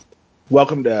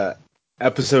Welcome to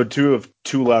episode 2 of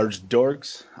Two Large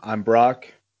Dorks. I'm Brock,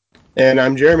 And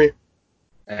I'm Jeremy.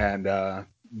 and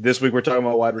this week we're talking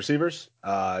about wide receivers.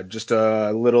 Just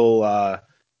a little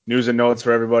news and notes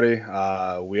for everybody.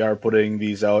 We are putting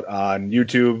these out on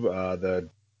YouTube,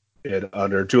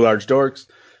 under Two Large Dorks,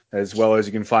 as well as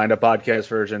you can find a podcast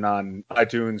version on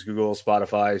iTunes, Google,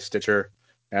 Spotify, Stitcher,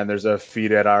 and there's a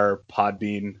feed at our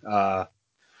Podbean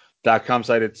 .com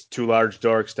site. It's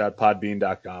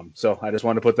twolargedorks.podbean.com. So I just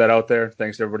wanted to put that out there.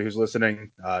 Thanks to everybody who's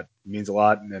listening. It means a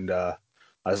lot, and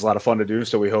it's a lot of fun to do.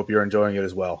 So we hope you're enjoying it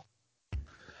as well.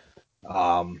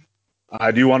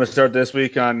 I do want to start this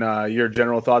week on your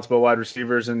general thoughts about wide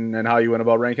receivers and how you went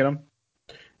about ranking them.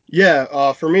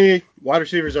 Yeah, for me, wide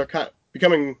receivers are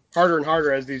becoming harder and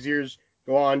harder as these years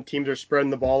go on. Teams are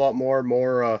spreading the ball out more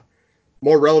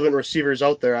relevant receivers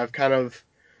out there. I've kind of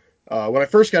when I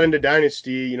first got into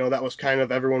Dynasty, that was kind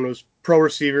of everyone was pro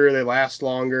receiver. They last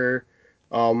longer.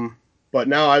 But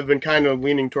now I've been kind of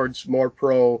leaning towards more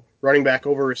pro running back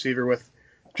over receiver with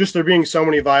just there being so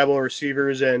many viable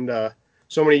receivers and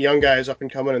so many young guys up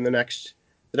and coming in the next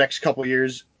couple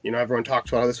years. Everyone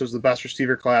talks about how this was the best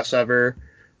receiver class ever.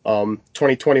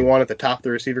 2021 at the top of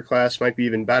the receiver class might be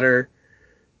even better.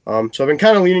 So I've been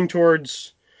kind of leaning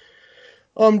towards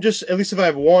just at least if I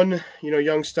have one,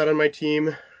 young stud on my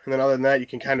team, and then other than that, you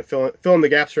can kind of fill in the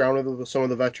gaps around with some of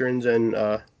the veterans and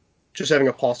just having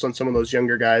a pulse on some of those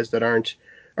younger guys that aren't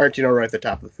right at the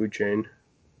top of the food chain.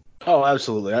 Oh,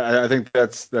 absolutely. I think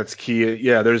that's key.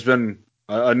 Yeah, there's been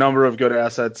a number of good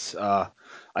assets. I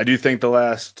do think the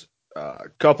last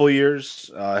couple years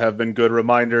have been good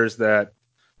reminders that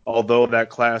although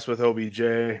that class with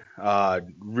OBJ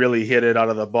really hit it out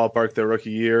of the ballpark their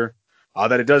rookie year,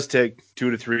 that it does take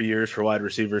 2 to 3 years for wide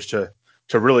receivers to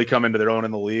really come into their own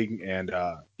in the league. And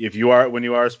when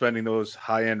you are spending those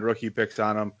high end rookie picks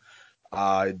on them,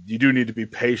 you do need to be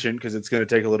patient because it's going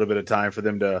to take a little bit of time for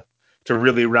them to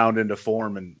really round into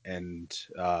form and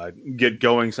get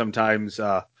going sometimes,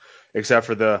 except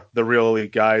for the real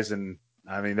elite guys. And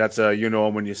I mean, that's a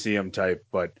them when you see them type.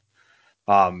 But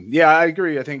yeah, I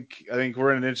agree. I think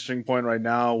we're in an interesting point right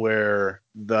now where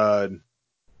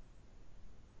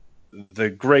the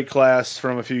great class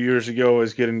from a few years ago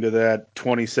is getting to that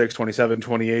 26, 27,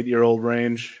 28-year-old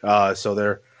range. So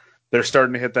they're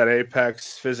starting to hit that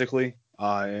apex physically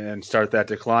and start that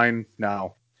decline.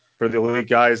 Now, for the elite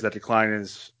guys, that decline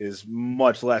is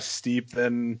much less steep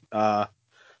than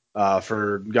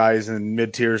for guys in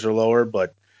mid tiers or lower.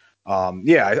 But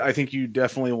yeah, I think you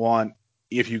definitely want,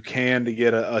 if you can, to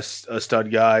get a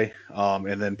stud guy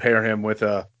and then pair him with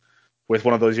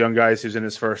one of those young guys who's in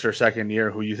his first or second year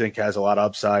who you think has a lot of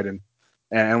upside and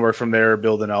work from there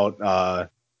building out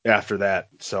after that.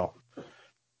 So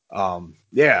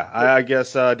yeah, I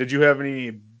guess did you have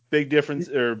any big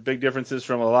differences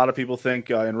from a lot of people think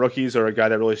in rookies or a guy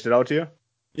that really stood out to you?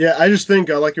 Yeah, I just think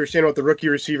like you were saying about the rookie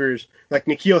receivers, like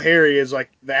N'Keal Harry is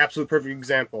like the absolute perfect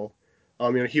example.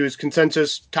 He was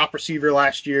consensus top receiver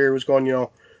last year. Was going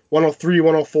 103,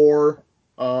 104.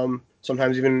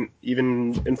 Sometimes even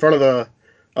in front of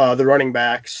the running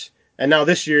backs. And now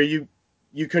this year, you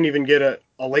couldn't even get a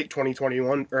late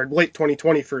 2021 or late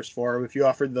 2020 first for him. If you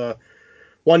offered the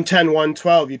 110,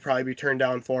 112, you'd probably be turned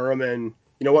down for him. And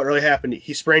you know what really happened?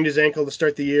 He sprained his ankle to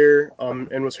start the year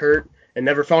and was hurt and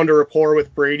never found a rapport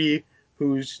with Brady,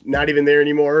 who's not even there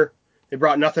anymore. They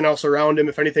brought nothing else around him.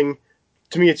 If anything,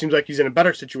 to me, it seems like he's in a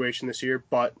better situation this year,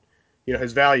 but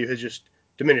his value has just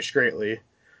diminished greatly.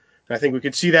 And I think we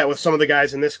could see that with some of the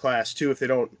guys in this class too. If they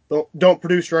don't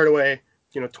produce right away,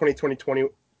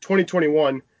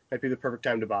 2021 might be the perfect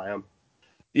time to buy them.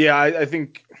 Yeah, I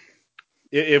think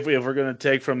if we're going to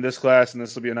take from this class, and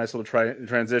this will be a nice little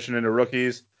transition into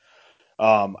rookies,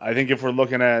 I think if we're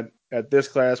looking at this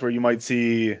class where you might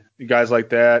see guys like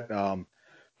that,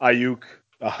 Ayuk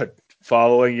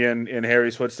following in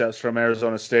Harry's footsteps from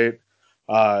Arizona State,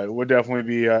 would definitely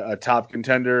be a top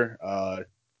contender.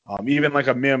 Even like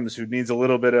a Mims who needs a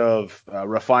little bit of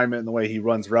refinement in the way he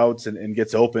runs routes and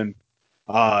gets open,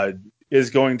 is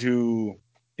going to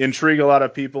intrigue a lot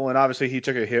of people. And obviously he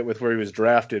took a hit with where he was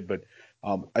drafted, but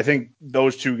I think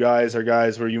those two guys are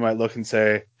guys where you might look and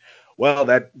say, well,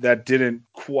 that didn't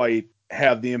quite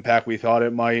have the impact we thought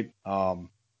it might. And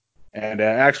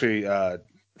actually,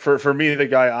 for me, the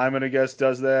guy I'm going to guess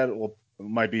does that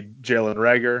might be Jalen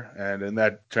Reagor, and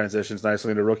that transitions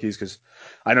nicely into rookies because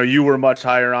I know you were much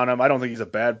higher on him. I don't think he's a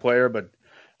bad player, but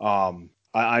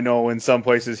I know in some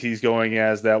places he's going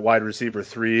as that wide receiver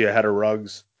 3 ahead of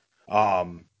Ruggs,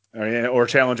 or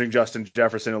challenging Justin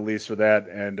Jefferson at least for that.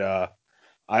 And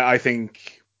I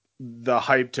think the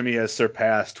hype to me has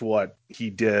surpassed what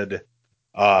he did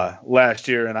last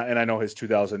year, and I know his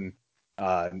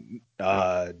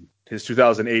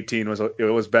 2018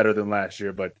 was better than last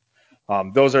year, but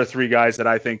those are three guys that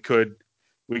I think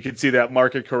we could see that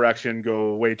market correction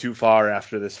go way too far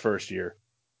after this first year.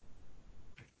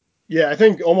 Yeah, I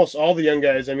think almost all the young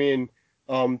guys. I mean,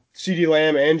 CeeDee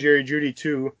Lamb and Jerry Jeudy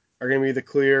too are going to be the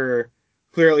clear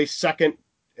at least second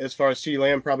as far as CeeDee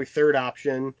Lamb, probably third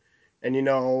option. And I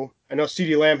know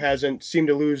CeeDee Lamb hasn't seemed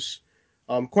to lose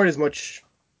quite as much.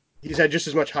 He's had just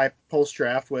as much hype post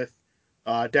draft with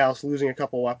Dallas losing a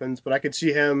couple weapons, but I could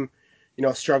see him,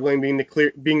 struggling being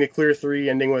the clear three,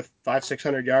 ending with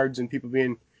 500-600 yards, and people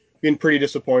being pretty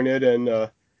disappointed. And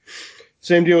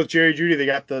same deal with Jerry Jeudy. They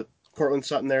got the Cortland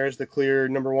Sutton there as the clear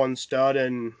number one stud,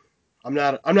 and I'm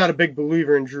not a big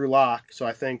believer in Drew Lock, so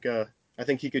I think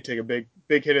he could take a big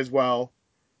hit as well.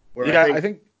 I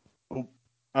think. Oh,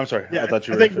 I'm sorry. Yeah, I thought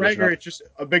you I were think finishing up. Rager. It's just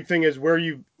a big thing is where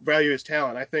you value his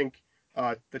talent. I think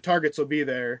the targets will be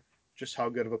there. Just how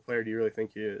good of a player do you really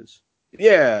think he is?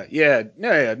 Yeah.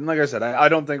 And like I said, I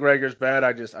don't think Rager's bad.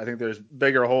 I think there's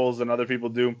bigger holes than other people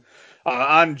do.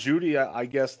 On Jeudy, I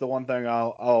guess the one thing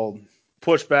I'll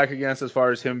push back against as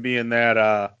far as him being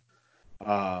that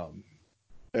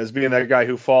as being that guy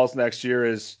who falls next year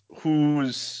is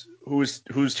who's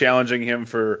challenging him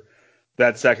for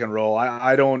that second role.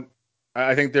 I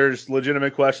think there's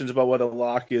legitimate questions about whether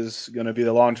Locke is going to be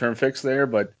the long-term fix there,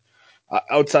 but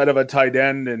outside of a tight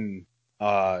end and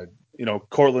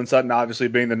Cortland Sutton obviously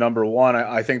being the number one,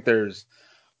 I think there's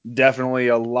definitely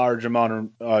a large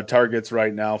amount of targets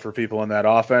right now for people in that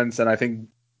offense, and I think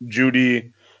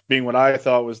Jeudy, being what I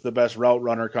thought was the best route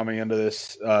runner coming into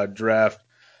this draft,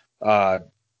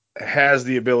 has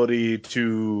the ability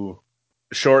to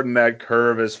shorten that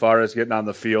curve as far as getting on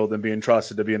the field and being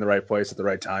trusted to be in the right place at the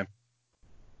right time.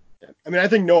 I mean, I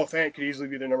think Noah Fant could easily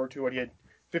be the number two. He had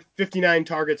 59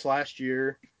 targets last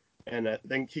year, and I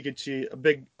think he could see a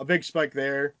big spike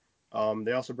there.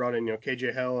 They also brought in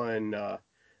KJ Hill and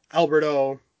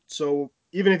Alberto. So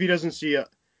even if he doesn't see a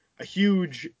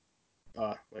huge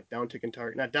like not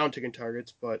down ticking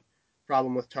targets, but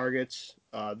problem with targets,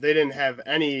 they didn't have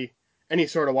any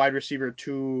sort of wide receiver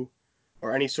two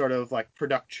or any sort of like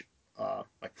production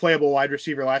like playable wide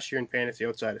receiver last year in fantasy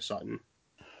outside of Sutton.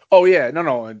 Oh yeah,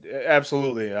 no,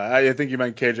 absolutely. I think you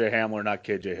meant KJ Hamler, not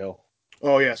KJ Hill.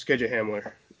 Oh yes, KJ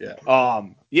Hamler. Yeah.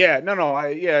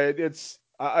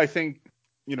 I think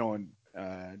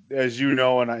as you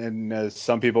know, and as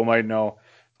some people might know,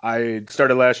 I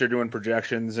started last year doing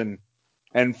projections, and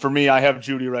for me, I have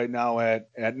Jeudy right now at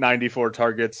 94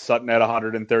 targets, Sutton at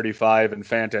 135, and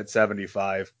Fant at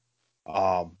 75.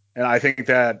 And I think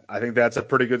that's a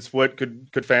pretty good split. Could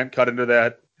Fant cut into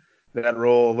that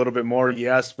role a little bit more?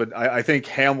 Yes, but I think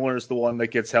Hamler is the one that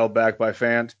gets held back by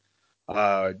Fant,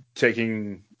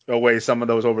 taking away some of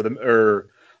those over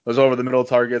the middle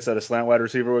targets that a slant wide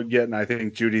receiver would get, and I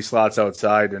think Jeudy slots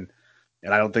outside, and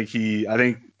I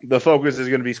think the focus is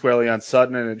going to be squarely on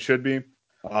Sutton, and it should be,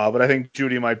 but I think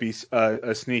Jeudy might be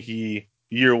a sneaky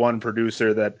year one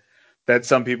producer that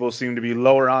some people seem to be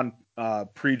lower on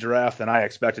pre-draft than I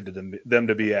expected them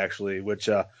to be actually, which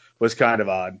was kind of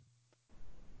odd.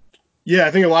 Yeah,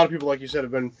 I think a lot of people, like you said,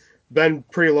 have been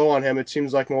pretty low on him. It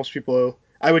seems like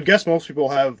I would guess most people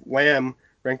have Lamb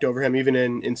ranked over him, even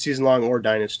in season long or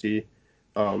dynasty.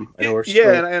 I know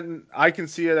and I can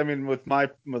see it. I mean, with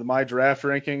my draft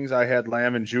rankings, I had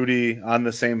Lamb and Jeudy on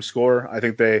the same score. I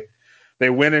think they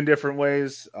win in different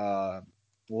ways.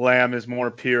 Lamb is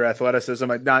more pure athleticism,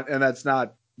 and that's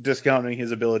not discounting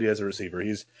his ability as a receiver.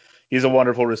 He's a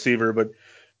wonderful receiver, but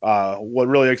what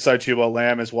really excites you about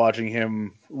Lamb is watching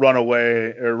him run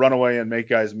away and make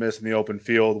guys miss in the open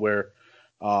field. Where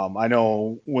I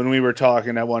know when we were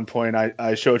talking at one point,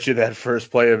 I showed you that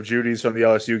first play of Jeudy's from the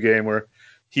LSU game where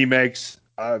he makes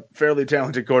a fairly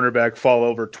talented cornerback fall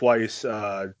over twice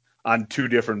on two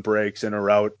different breaks in a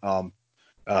route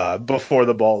before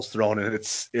the ball's thrown, and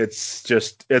it's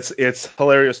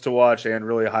hilarious to watch and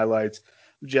really highlights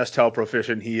just how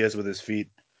proficient he is with his feet.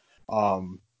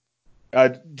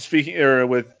 Speaking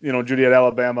with Jeudy at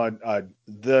Alabama,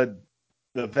 the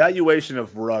valuation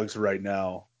of Ruggs right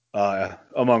now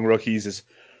among rookies is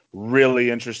really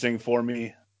interesting for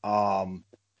me.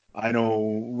 I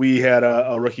know we had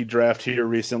a rookie draft here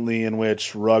recently in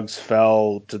which Ruggs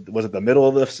fell to, was it the middle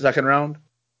of the second round?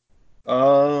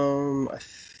 I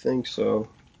think so.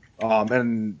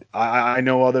 And I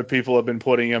know other people have been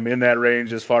putting him in that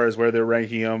range as far as where they're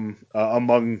ranking him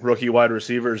among rookie wide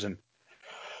receivers, and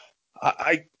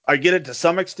I get it to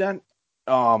some extent,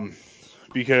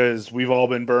 because we've all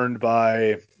been burned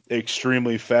by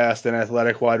extremely fast and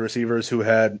athletic wide receivers who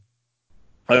had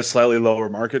a slightly lower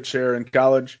market share in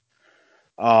college.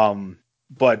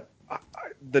 But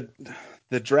the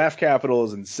the draft capital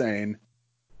is insane.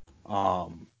 I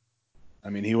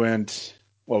mean, he went,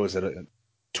 what was it,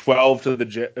 12 to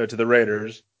the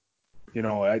Raiders.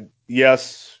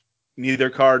 Yes, neither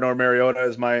Carr nor Mariota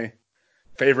is my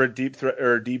favorite deep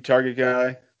target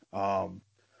guy.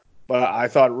 But I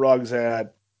thought Ruggs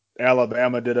at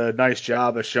Alabama did a nice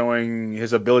job of showing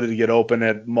his ability to get open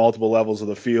at multiple levels of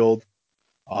the field.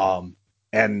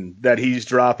 And that he's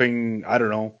dropping, I don't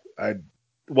know.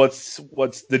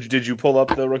 Did you pull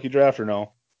up the rookie draft or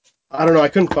no? I don't know. I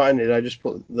couldn't find it. I just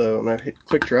pulled when I hit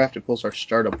click draft, it pulls our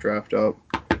startup draft up.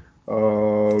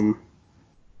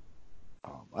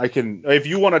 I can, if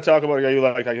you want to talk about a guy you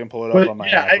like, I can pull it up on my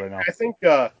app right now. I think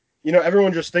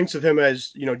everyone just thinks of him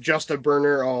as just a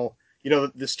burner.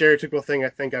 The stereotypical thing I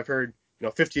think I've heard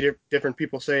 50 different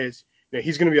people say is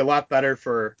he's going to be a lot better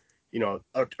for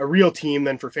a real team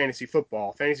than for fantasy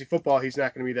football. Fantasy football, he's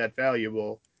not going to be that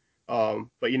valuable.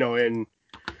 But in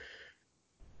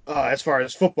as far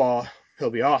as football, he'll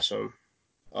be awesome.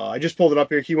 I just pulled it up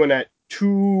here. He went at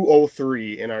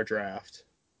 203 in our draft.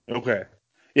 Okay.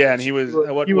 Yeah, and he was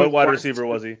what wide receiver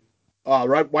was he?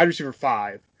 Wide receiver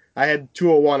 5. I had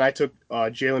 201. I took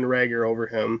Jalen Reagor over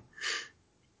him.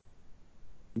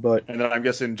 And then I'm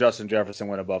guessing Justin Jefferson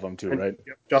went above him too, right?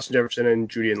 Justin Jefferson and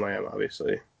Julian Lamb,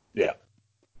 obviously. Yeah.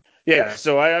 Yeah.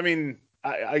 So I mean,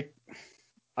 I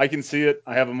can see it.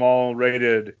 I have them all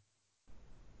rated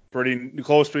pretty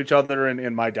close to each other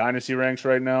in my dynasty ranks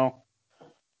right now.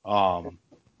 I'm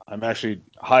actually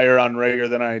higher on Reagor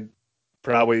than I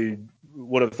probably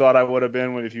would have thought I would have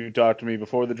been if you talked to me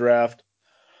before the draft.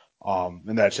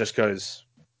 And that's just because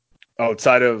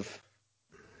outside of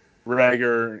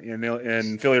Reagor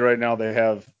in Philly right now, they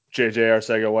have J.J.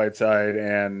 Arcega-Whiteside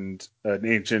and an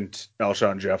ancient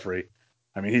Alshon Jeffrey.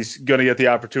 I mean, he's going to get the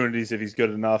opportunities if he's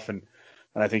good enough, and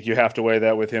I think you have to weigh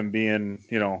that with him being,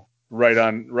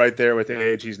 right there with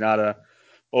age. He's not a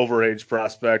overage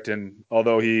prospect, and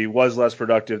although he was less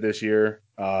productive this year,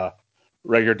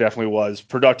 Reagor definitely was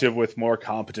productive with more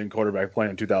competent quarterback play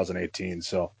in 2018.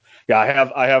 So, yeah,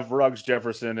 I have Ruggs,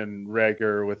 Jefferson, and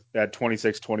Reagor at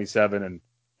 26, 27,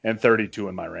 and 32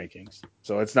 in my rankings.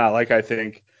 So it's not like I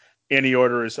think any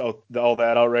order is all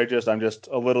that outrageous. I'm just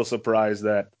a little surprised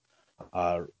that,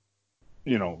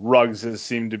 Ruggs has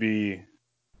seemed to be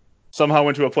somehow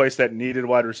went to a place that needed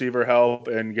wide receiver help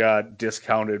and got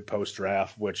discounted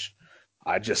post-draft, which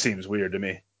just seems weird to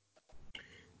me.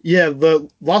 Yeah, the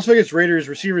Las Vegas Raiders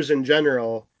receivers in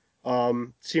general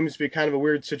seems to be kind of a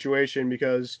weird situation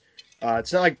because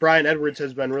it's not like Bryan Edwards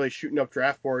has been really shooting up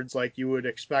draft boards like you would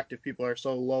expect if people are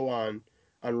so low on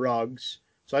Ruggs.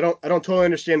 So I don't totally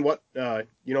understand what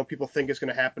people think is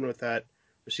going to happen with that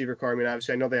receiver core. I mean,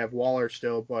 obviously I know they have Waller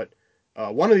still, but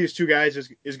one of these two guys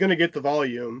is going to get the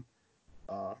volume.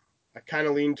 I kind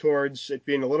of lean towards it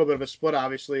being a little bit of a split,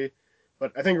 obviously,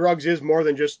 but I think Ruggs is more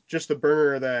than just the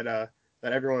burner that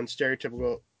everyone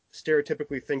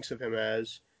stereotypically thinks of him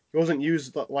as. He wasn't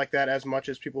used like that as much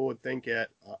as people would think at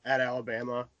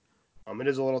Alabama. It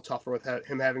is a little tougher with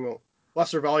him having a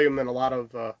lesser volume than a lot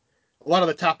of the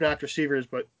top-notch receivers,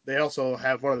 but they also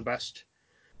have one of the best.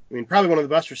 I mean, probably one of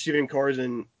the best receiving cores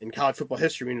in college football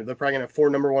history. I mean, they're probably going to have 4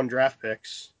 number 1 draft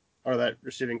picks out of that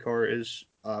receiving core is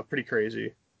pretty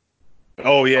crazy.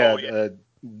 Oh yeah,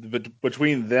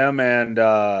 between them and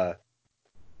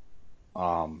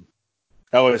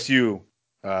LSU,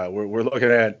 we're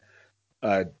looking at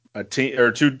a team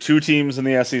or two teams in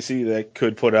the SEC that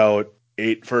could put out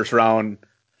 8 first-round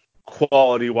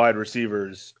quality wide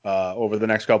receivers over the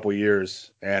next couple of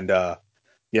years, and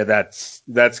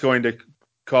that's going to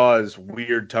cause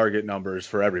weird target numbers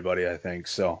for everybody, I think.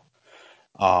 So,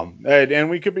 and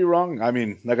we could be wrong. I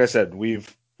mean, like I said,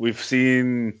 we've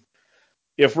seen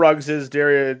if Ruggs is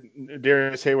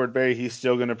Darius Hayward-Bay, he's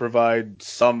still going to provide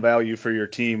some value for your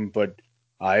team, but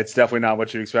it's definitely not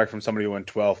what you'd expect from somebody who went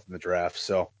 12th in the draft.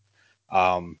 So,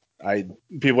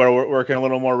 people are working a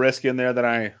little more risk in there than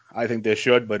I think they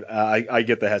should, but I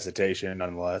get the hesitation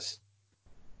nonetheless.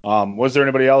 Was there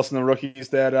anybody else in the rookies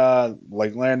that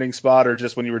like landing spot or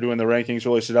just when you were doing the rankings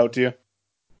really stood out to you?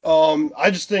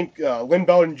 I just think Lynn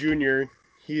Bowden Jr.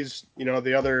 He's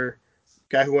the other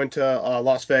guy who went to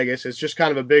Las Vegas. It's just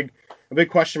kind of a big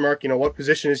question mark. What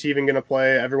position is he even going to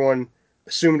play? Everyone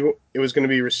assumed it was going to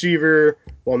be receiver.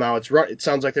 Well, now it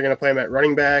sounds like they're going to play him at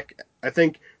running back. I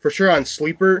think for sure on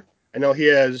Sleeper, I know he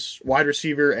has wide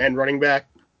receiver and running back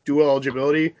dual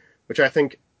eligibility, which I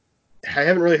think I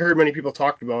haven't really heard many people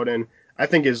talk about, and I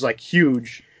think is like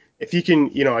huge. If he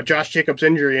can, a Josh Jacobs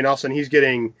injury, and all of a sudden he's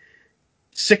getting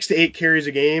 6 to 8 carries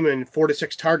a game and 4 to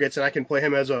 6 targets, and I can play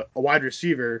him as a wide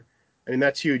receiver. I mean,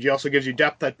 that's huge. He also gives you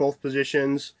depth at both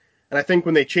positions. And I think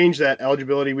when they changed that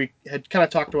eligibility, we had kind of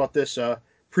talked about this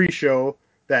pre-show,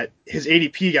 that his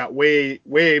ADP got way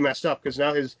messed up, because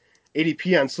now his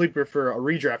ADP on Sleeper for a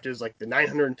redraft is like the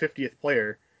 950th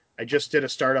player. I just did a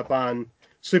startup on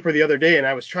Sleeper the other day, and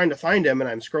I was trying to find him, and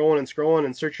I'm scrolling and scrolling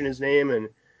and searching his name, and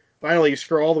finally you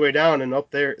scroll all the way down, and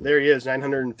up there he is,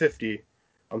 950.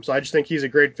 So I just think he's a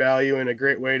great value and a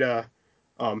great way to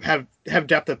have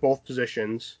depth at both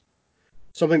positions.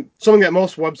 Something that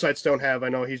most websites don't have. I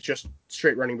know he's just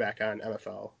straight running back on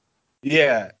NFL.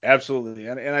 Yeah, absolutely.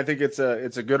 And I think it's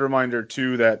a good reminder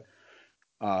too that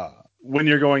when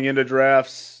you're going into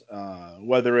drafts,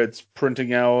 whether it's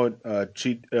printing out a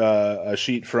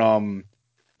sheet from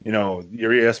your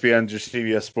ESPN's, your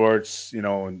CBS Sports,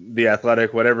 the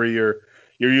Athletic, whatever you're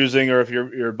using, or if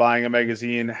you're buying a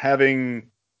magazine, having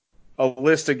a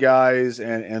list of guys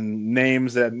and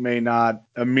names that may not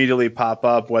immediately pop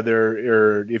up,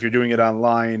 whether if you're doing it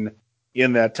online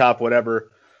in that top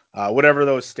whatever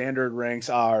those standard ranks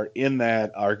are in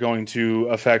that, are going to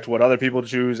affect what other people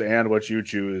choose and what you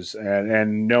choose,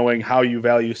 and knowing how you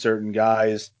value certain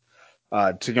guys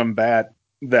to combat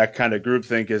that kind of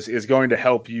groupthink is going to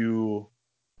help you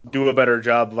do a better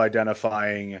job of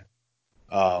identifying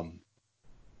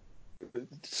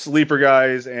sleeper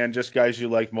guys and just guys you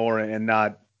like more, and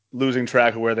not losing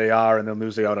track of where they are and then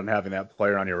losing out on having that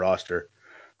player on your roster.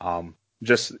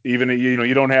 Just even,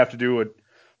 you don't have to do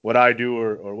what I do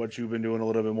or what you've been doing a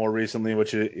little bit more recently,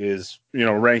 which is,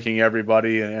 ranking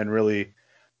everybody and really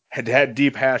had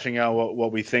deep hashing out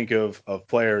what we think of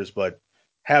players, but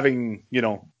having,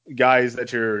 guys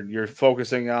that you're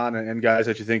focusing on and guys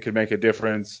that you think could make a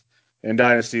difference in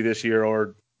Dynasty this year,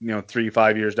 or,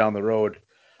 3-5 years down the road.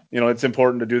 It's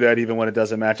important to do that even when it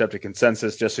doesn't match up to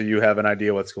consensus, just so you have an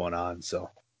idea what's going on. So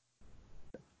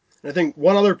I think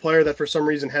one other player that for some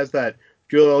reason has that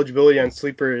dual eligibility on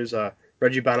Sleeper is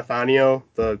Reggie Bonifanio,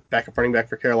 the backup running back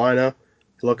for Carolina.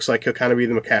 It looks like he'll kind of be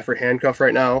the McCaffrey handcuff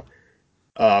right now.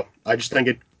 I just think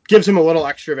it gives him a little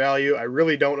extra value. I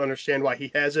really don't understand why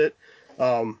he has it,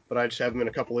 but I just have him in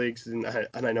a couple leagues, and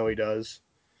I know he does.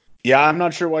 yeah, I'm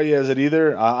not sure why he has it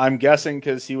either. I'm guessing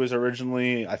because he was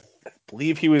originally, I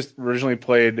believe he was originally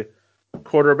played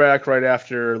quarterback right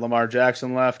after Lamar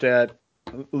Jackson left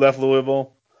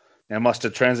Louisville, and must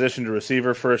have transitioned to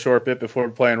receiver for a short bit before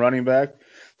playing running back.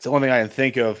 It's the only thing I can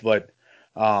think of, but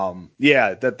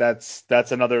yeah,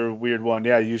 that's another weird one.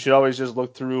 Yeah, you should always just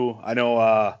look through. I know,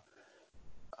 I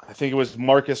think it was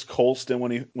Marcus Colston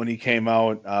when he came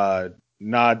out.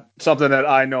 Not something that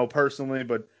I know personally,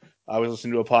 but I was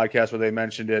listening to a podcast where they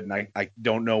mentioned it, and I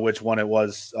don't know which one it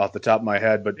was off the top of my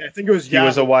head, but Yeah, I think it was he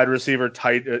was a wide receiver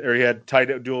tight, or he had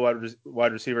dual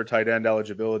wide receiver tight end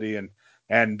eligibility,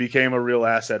 and became a real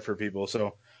asset for people.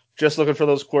 So just looking for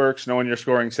those quirks, knowing your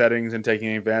scoring settings and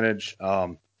taking advantage.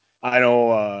 I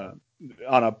know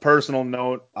on a personal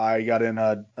note, I got in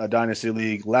a dynasty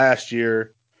league last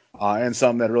year, and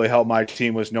something that really helped my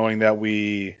team was knowing that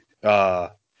we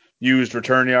used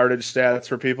return yardage stats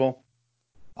for people.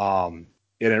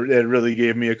 It really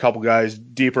gave me a couple guys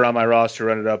deeper on my roster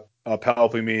who ended up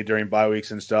helping me during bye weeks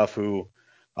and stuff, who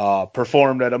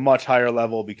performed at a much higher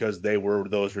level because they were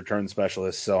those return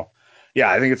specialists. So, yeah,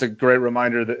 I think it's a great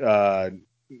reminder that,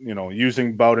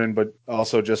 using Bowden, but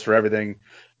also just for everything,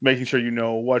 making sure you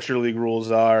know what your league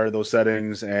rules are, those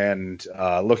settings, and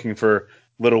looking for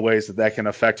little ways that can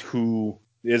affect who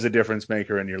is a difference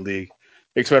maker in your league,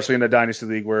 especially in a dynasty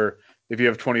league where if you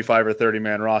have 25 or 30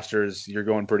 man rosters, you're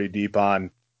going pretty deep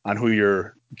on who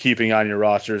you're keeping on your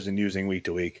rosters and using week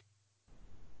to week.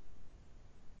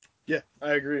 Yeah,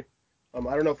 I agree. I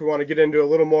don't know if we want to get into a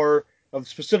little more of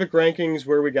specific rankings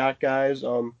where we got guys.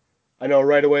 I know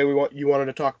right away you wanted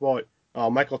to talk about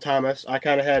Michael Thomas. I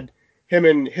kind of had him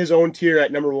in his own tier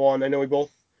at number one. I know we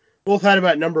both had him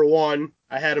at number one.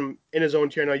 I had him in his own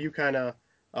tier. I know you kind of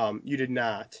you did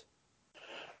not.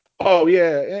 Oh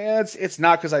yeah, it's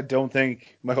not because I don't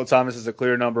think Michael Thomas is a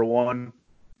clear number one.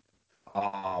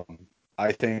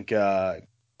 I think I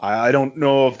don't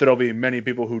know if there'll be many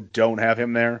people who don't have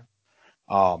him there.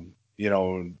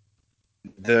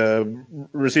 The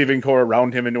receiving core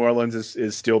around him in New Orleans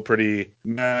is still pretty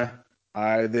meh.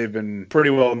 They've been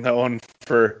pretty well known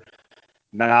for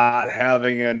not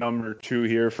having a number two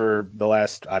here for the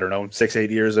last, I don't know, 6-8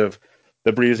 years of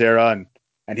the Breeze era,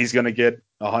 and he's going to get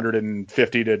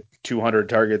 150 to 200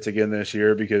 targets again this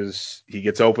year because he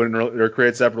gets open or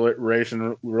creates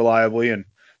separation reliably,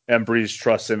 and Breeze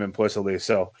trusts him implicitly.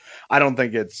 So I don't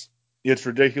think it's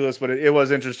ridiculous, but it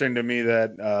was interesting to me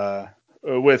that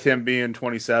with him being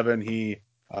 27, he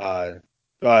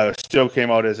still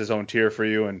came out as his own tier for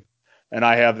you, and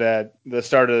I have that the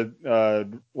started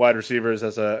wide receivers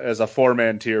as a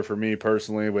 4-man tier for me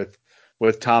personally with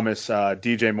Thomas,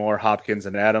 DJ Moore, Hopkins,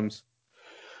 and Adams.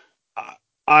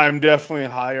 I'm definitely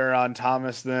higher on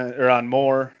Thomas on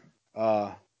Moore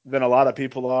than a lot of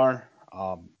people are.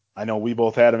 I know we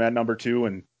both had him at number 2,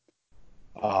 and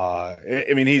I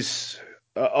mean he's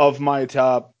of my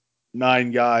top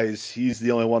 9 guys, he's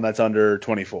the only one that's under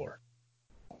 24.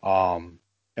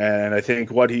 And I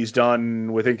think what he's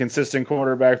done with inconsistent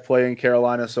quarterback play in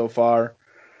Carolina so far,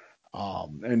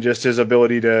 and just his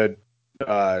ability to,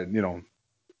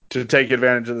 to take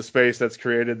advantage of the space that's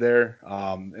created there,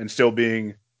 and still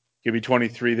he'll be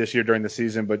 23 this year during the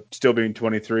season, but still being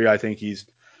 23, I think he's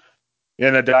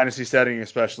in a dynasty setting,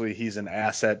 especially, he's an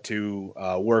asset to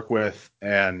work with,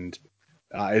 and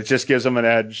it just gives him an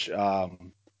edge.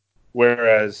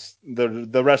 Whereas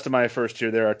the rest of my first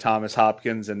tier there are Thomas,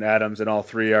 Hopkins, and Adams, and all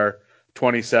 3 are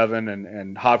 27,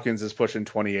 and Hopkins is pushing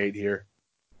 28 here.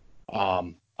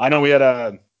 I know we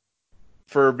had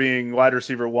for being wide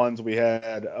receiver 1s, we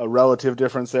had a relative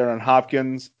difference there on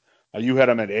Hopkins. You had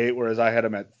him at 8, whereas I had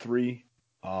him at 3.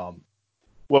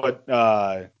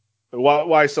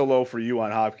 Why so low for you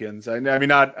on Hopkins? I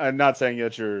mean, I'm not saying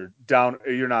that you're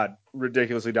not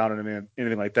ridiculously down on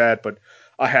anything like that, but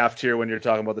a half tier when you're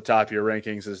talking about the top of your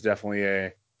rankings is definitely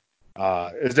a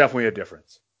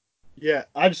difference. Yeah,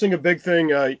 I just think a big thing.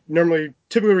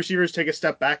 Typically receivers take a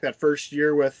step back that first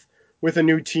year with a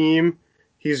new team.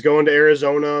 He's going to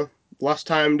Arizona, less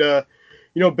time to,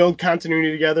 build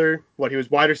continuity together. He was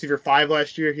wide receiver 5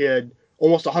 last year. He had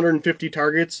almost 150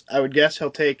 targets. I would guess he'll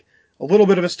take a little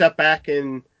bit of a step back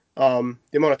in the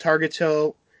amount of targets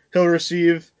he'll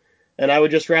receive. And I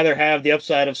would just rather have the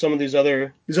upside of some of these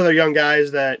other young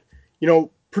guys that,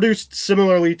 produced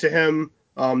similarly to him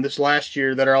this last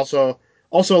year, that are also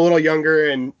a little younger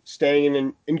and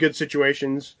staying in good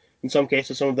situations. In some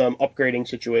cases, some of them upgrading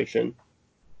situation.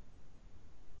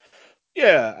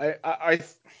 Yeah,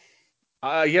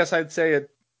 I guess I'd say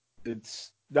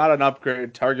it's not an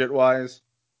upgrade target wise.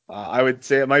 I would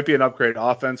say it might be an upgrade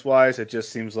offense wise. It just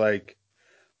seems like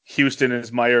Houston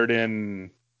is mired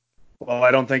in. Well,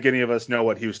 I don't think any of us know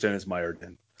what Houston is mired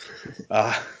in.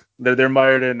 They're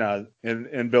mired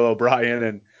in Bill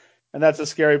O'Brien, and that's a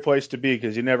scary place to be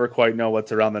because you never quite know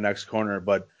what's around the next corner.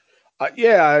 But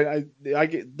I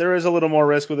there is a little more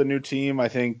risk with a new team. I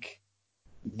think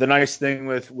the nice thing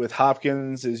with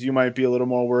Hopkins is you might be a little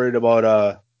more worried about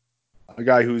a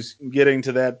guy who's getting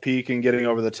to that peak and getting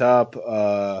over the top,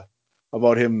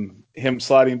 about him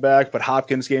sliding back. But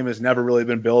Hopkins' game has never really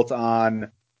been built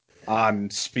on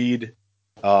speed,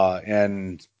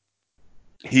 and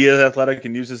he is athletic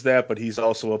and uses that, but he's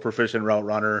also a proficient route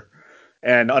runner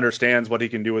and understands what he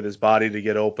can do with his body to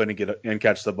get open and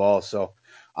catch the ball. So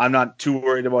I'm not too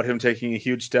worried about him taking a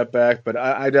huge step back, but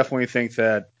I definitely think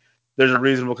that there's a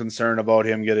reasonable concern about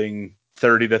him getting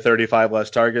 30 to 35 less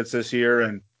targets this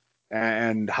year,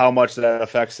 and how much that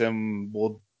affects him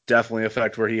will definitely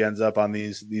affect where he ends up on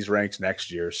these ranks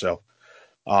next year. So,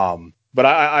 but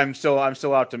I'm still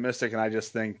optimistic, and I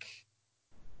just think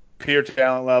pure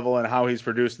talent level and how he's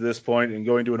produced to this point, and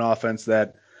going to an offense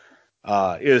that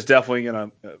is definitely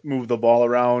going to move the ball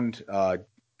around,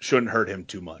 shouldn't hurt him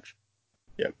too much.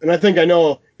 Yeah, and I think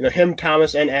him,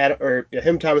 Thomas, and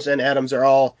Adams are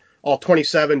all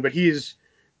 27, but he's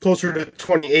closer to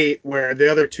 28, where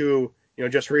the other two,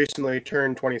 just recently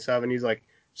turned 27. He's like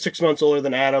 6 months older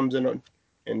than Adams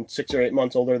and 6 or 8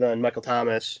 months older than Michael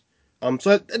Thomas.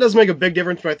 So it does make a big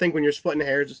difference, but I think when you're splitting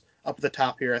hairs up at the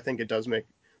top here, I think it does make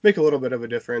a little bit of a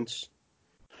difference.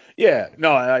 Yeah,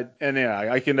 no, I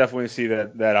can definitely see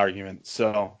that argument.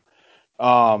 So,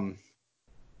 I'm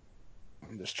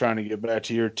just trying to get back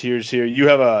to your tiers here. You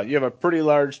have a pretty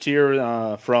large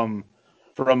tier from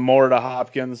Moore to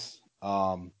Hopkins,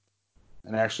 and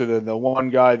actually the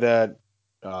one guy that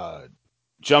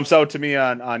jumps out to me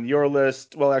on your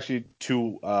list, well, actually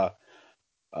two, are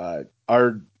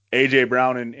AJ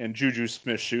Brown and Juju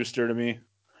Smith-Schuster to me.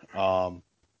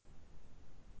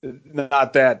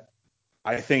 Not that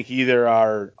I think either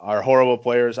are horrible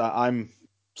players. I'm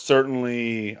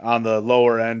certainly on the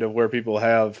lower end of where people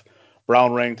have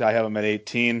Brown ranked. I have him at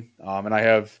 18, and I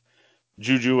have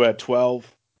Juju at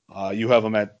 12. You have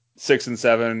them at 6 and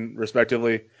 7,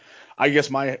 respectively. I guess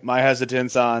my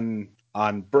hesitance on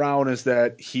Brown is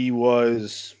that he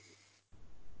was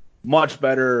much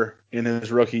better in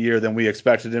his rookie year than we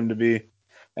expected him to be.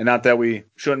 And not that we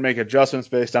shouldn't make adjustments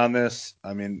based on this.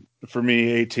 I mean, for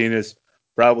me, 18 is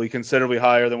probably considerably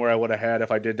higher than where I would have had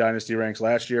if I did dynasty ranks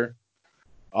last year.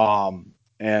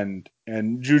 and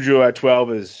Juju at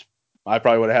 12 is, I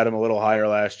probably would have had him a little higher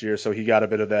last year, so he got a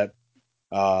bit of that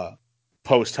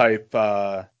post hype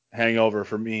hangover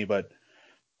for me. But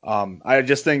I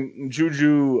just think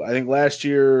Juju, I think last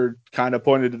year kind of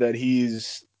pointed to that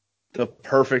he's the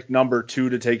perfect number 2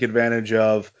 to take advantage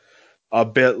of a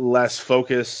bit less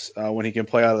focus when he can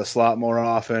play out of the slot more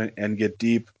often and get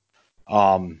deep.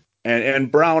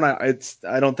 And Brown,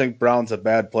 I don't think Brown's a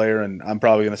bad player, and I'm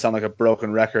probably going to sound like a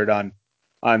broken record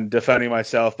on defending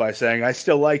myself by saying I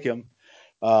still like him.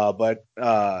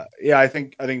 Yeah, I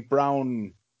think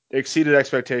Brown exceeded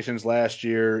expectations last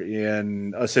year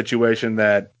in a situation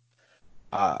that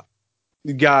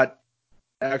got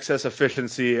excess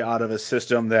efficiency out of a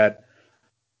system that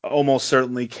almost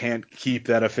certainly can't keep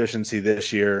that efficiency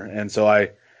this year. And so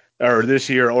or this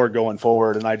year or going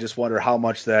forward. And I just wonder how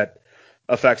much that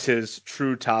affects his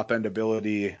true top end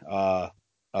ability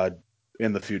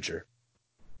in the future.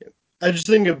 I just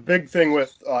think a big thing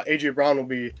with A.J. Brown will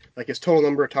be like his total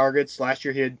number of targets. Last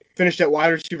year he had finished at wide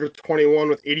receiver 21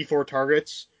 with 84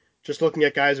 targets. Just looking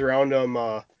at guys around him,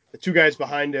 the 2 guys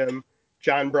behind him,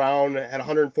 John Brown had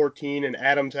 114 and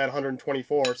Adams had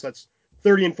 124. So that's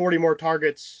 30 and 40 more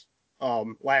targets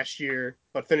last year,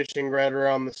 but finishing right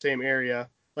around the same area.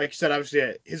 Like you said,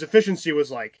 obviously his efficiency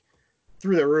was like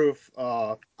through the roof.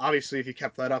 Obviously, if he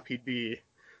kept that up, he'd be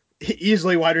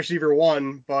easily wide receiver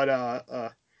 1. But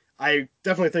I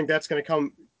definitely think that's going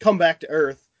to come back to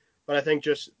earth. But I think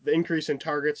just the increase in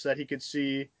targets that he could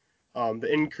see,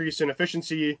 the increase in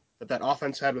efficiency that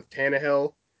offense had with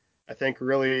Tannehill, I think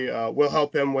really will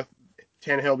help him with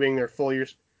Tannehill being their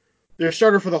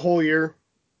starter for the whole year.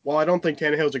 While I don't think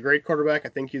Tannehill's a great quarterback, I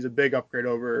think he's a big upgrade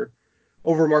over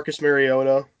Marcus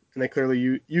Mariota, and they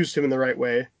clearly used him in the right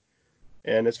way.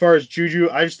 And as far as Juju,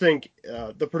 I just think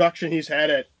the production he's had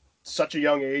at such a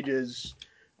young age is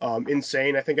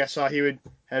insane. I think I saw he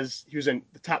was in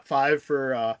the top 5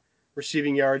 for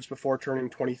receiving yards before turning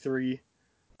 23.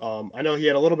 I know he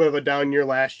had a little bit of a down year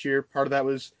last year. Part of that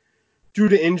was due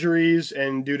to injuries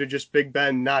and due to just Big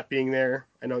Ben not being there.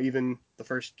 I know even the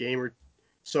first game or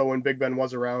so when Big Ben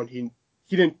was around, he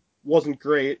wasn't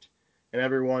great, and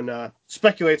everyone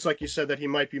speculates, like you said, that he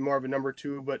might be more of a number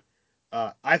 2. But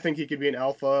I think he could be an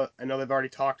alpha. I know they've already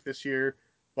talked this year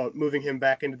about moving him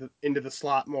back into the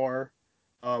slot more,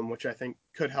 which I think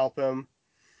could help him.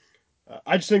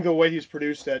 I just think the way he's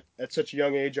produced at such a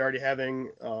young age, already having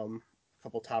a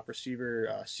couple top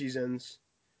receiver seasons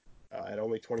at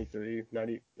only 23,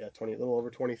 20, a little over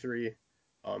 23,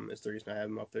 is the reason I have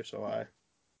him up there so high.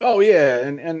 Oh yeah,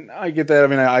 and I get that. I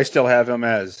mean, I still have him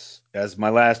as my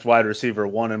last wide receiver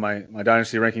 1 in my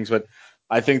dynasty rankings, but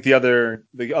I think the other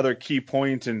key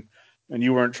point, and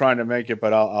you weren't trying to make it,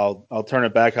 but I'll turn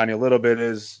it back on you a little bit,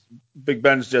 is Big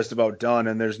Ben's just about done,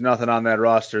 and there's nothing on that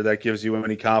roster that gives you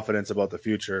any confidence about the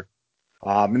future.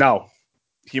 No,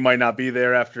 he might not be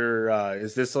there after.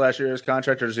 Is this the last year of his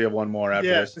contract, or does he have one more after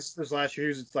this? This is last year. He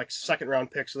was like 2nd round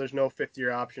pick, so there's no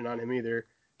 5th-year option on him either.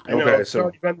 I know Okay, it's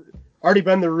so already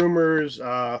been the rumors.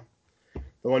 The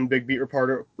one big beat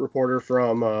reporter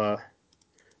from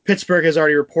Pittsburgh has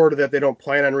already reported that they don't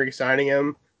plan on re-signing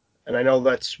him, and I know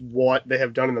that's what they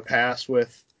have done in the past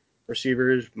with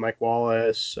receivers, Mike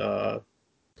Wallace,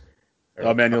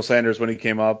 Emmanuel Sanders when he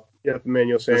came up. Yep,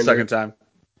 Emmanuel Sanders. The second time.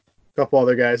 A couple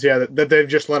other guys, yeah, that they've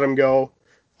just let him go.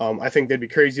 I think they'd be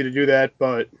crazy to do that,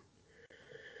 but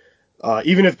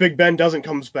even if Big Ben doesn't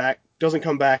come back,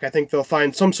 I think they'll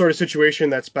find some sort of situation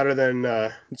that's better than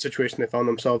the situation they found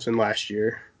themselves in last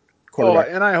year. Oh,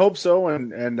 and I hope so.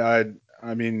 And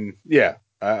I mean, yeah,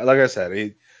 like I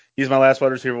said, he's my last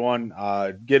wide receiver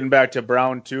 1. Getting back to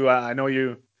Brown too, I know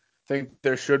you think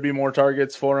there should be more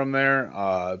targets for him there,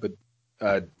 but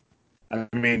I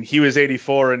mean, he was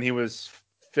 84 and he was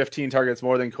 15 targets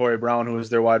more than Corey Brown, who was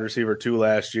their wide receiver 2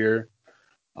 last year.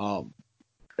 And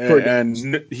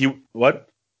he what?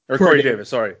 Or Corey Davis,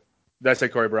 sorry. Did I say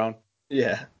Corey Brown?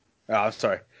 Yeah. Oh,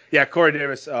 sorry. Yeah, Corey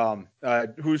Davis,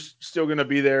 who's still going to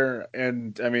be there.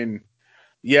 And, I mean,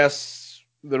 yes,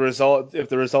 if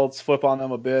the results flip on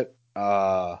them a bit,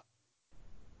 well,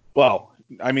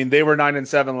 I mean, they were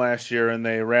 9-7 last year and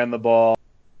they ran the ball.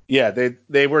 Yeah,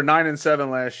 they were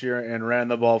 9-7 last year and ran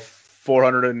the ball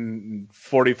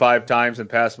 445 times and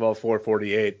passed the ball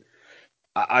 448.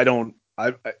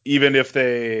 Even if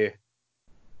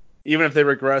they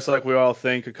regress like we all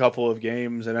think a couple of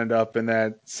games and end up in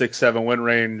that 6-7 win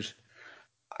range,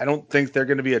 I don't think they're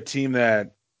going to be a team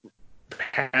that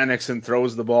panics and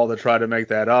throws the ball to try to make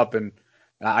that up. And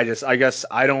I guess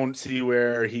I don't see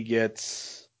where he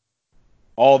gets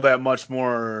all that much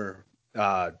more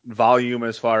volume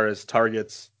as far as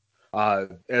targets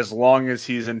as long as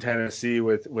he's in Tennessee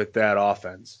with that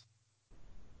offense.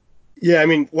 Yeah, I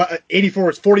mean, 84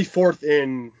 is 44th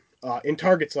in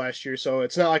targets last year, so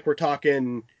it's not like we're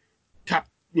talking top,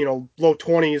 low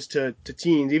 20s to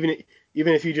teens. Even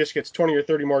if he just gets 20 or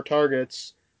 30 more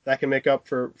targets, that can make up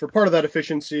for part of that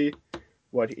efficiency.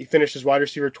 He finished as wide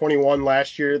receiver 21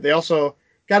 last year. They also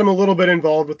got him a little bit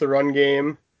involved with the run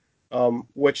game,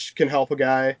 which can help a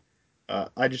guy.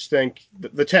 I just think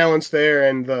the talent's there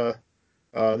and the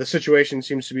situation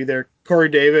seems to be there. Corey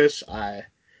Davis,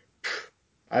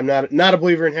 I'm not a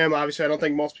believer in him. Obviously, I don't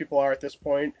think most people are at this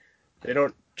point. They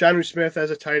don't. Jonnu Smith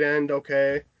as a tight end,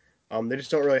 okay. They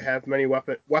just don't really have many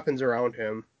weapons around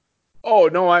him. Oh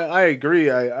no, I agree.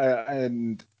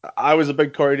 And I was a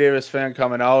big Corey Davis fan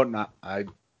coming out, and I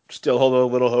still hold a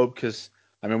little hope because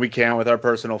I mean we can with our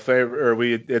personal favorite, or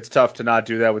it's tough to not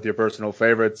do that with your personal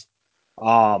favorites.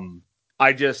 Um,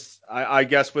 I guess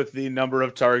with the number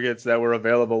of targets that were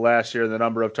available last year, the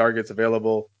number of targets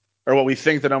available, or what we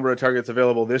think the number of targets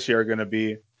available this year are going to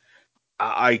be,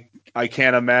 I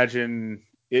can't imagine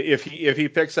if he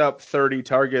picks up 30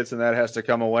 targets and that has to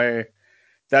come away.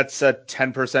 That's a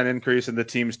 10% increase in the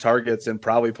team's targets and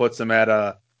probably puts them at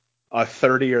a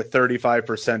 30 or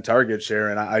 35% target share.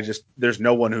 And I just, there's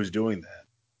no one who's doing that.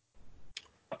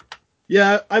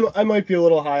 Yeah, I might be a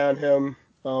little high on him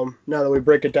now that we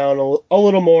break it down a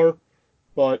little more.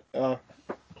 But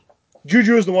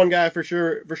Juju is the one guy for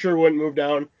sure wouldn't move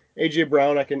down. AJ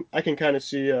Brown, I can kind of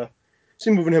see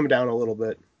moving him down a little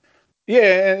bit.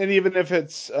 Yeah, and even if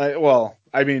it's well,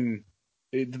 I mean,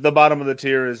 the bottom of the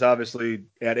tier is obviously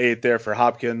at 8 there for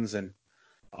Hopkins, and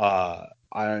yeah,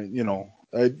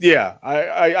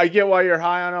 I get why you're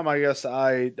high on him. I guess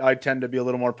I tend to be a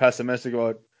little more pessimistic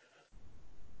about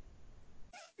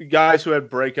guys who had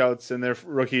breakouts in their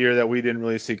rookie year that we didn't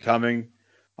really see coming.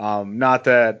 Not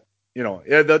that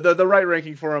the right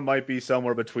ranking for him might be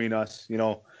somewhere between us,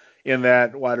 in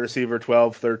that wide receiver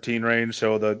 12, 13 range.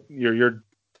 So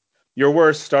your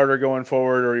worst starter going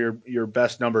forward, or your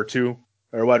best number 2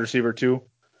 or wide receiver 2.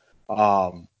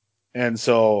 And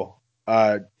so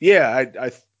yeah,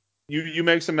 you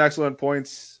make some excellent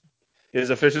points.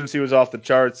 His efficiency was off the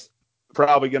charts.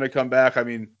 Probably going to come back. I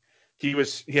mean, he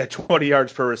had 20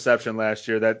 yards per reception last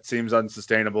year. That seems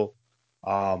unsustainable.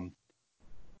 But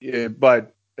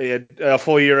a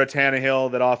full year of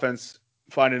Tannehill, that offense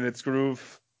finding its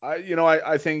groove.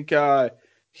 I think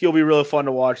he'll be really fun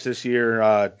to watch this year.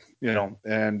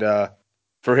 And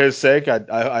for his sake,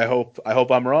 I hope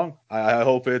I'm wrong. I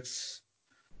hope it's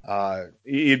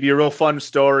it'd be a real fun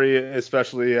story,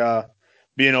 especially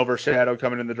being overshadowed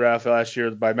coming in the draft last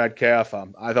year by Metcalf.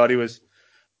 I thought he was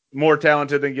more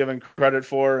talented than given credit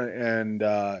for, and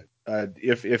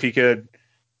if he could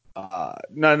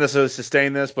not necessarily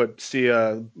sustain this, but see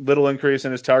a little increase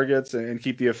in his targets and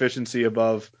keep the efficiency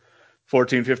above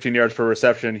 14, 15 yards per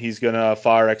reception, he's going to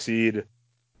far exceed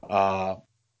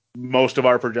most of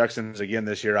our projections again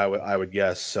this year, I would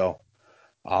guess. So,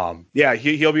 yeah,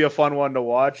 he'll be a fun one to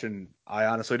watch, and I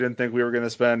honestly didn't think we were going to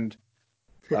spend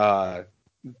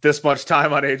this much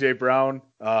time on AJ Brown.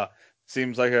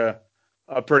 Seems like a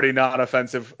pretty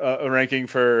non-offensive ranking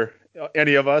for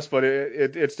any of us, but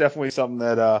it's definitely something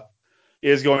that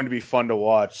is going to be fun to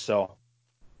watch. So,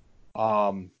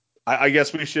 I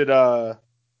guess we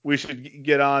should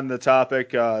get on the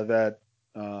topic that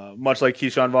much like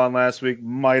Keyshawn Vaughn last week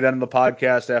might end the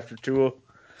podcast after Tua.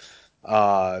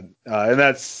 And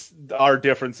that's our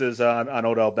differences on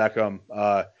Odell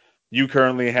Beckham. You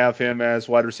currently have him as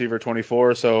wide receiver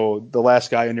 24, so the last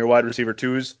guy in your wide receiver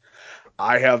 2s.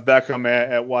 I have Beckham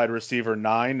at wide receiver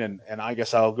 9, and I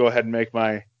guess I'll go ahead and make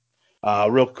my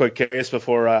real quick case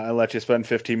before I let you spend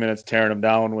 15 minutes tearing him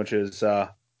down, which is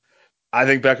I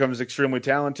think Beckham is extremely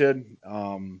talented.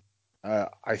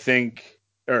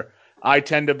 I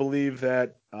tend to believe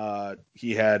that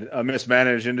he had a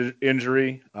mismanaged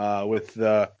injury with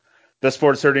the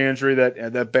sports hurting injury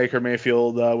that Baker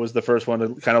Mayfield was the first one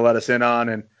to kind of let us in on,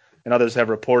 and others have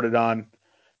reported on.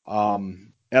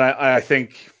 And I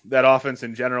think that offense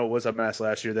in general was a mess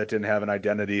last year that didn't have an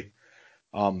identity.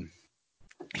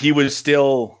 He was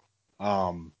still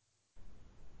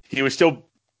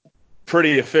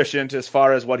pretty efficient as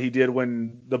far as what he did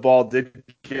when the ball did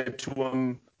get to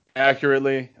him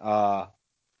accurately. Where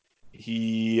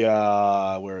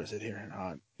is it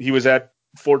here? He was at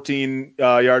 14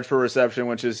 yards per reception,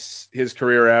 which is his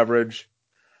career average.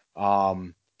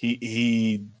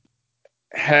 He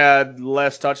had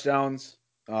less touchdowns.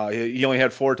 He only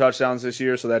had 4 touchdowns this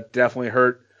year, so that definitely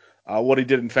hurt what he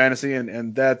did in fantasy,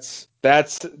 and that's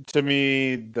to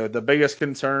me the biggest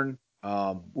concern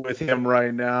with him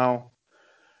right now.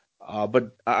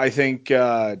 But I think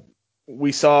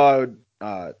we saw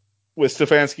with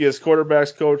Stefanski as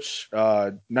quarterbacks coach,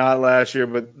 not last year,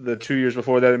 but the 2 years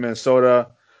before that in Minnesota,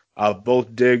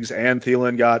 both Diggs and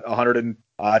Thielen got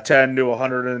 110 to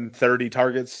 130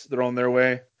 targets thrown their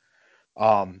way.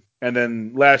 And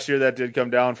then last year that did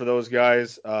come down for those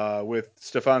guys with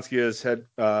Stefanski as head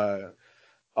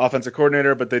offensive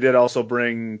coordinator, but they did also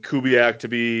bring Kubiak to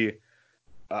be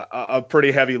a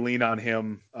pretty heavy lean on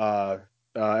him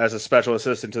as a special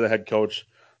assistant to the head coach.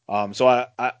 So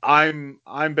I'm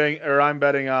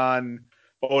betting on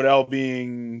Odell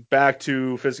being back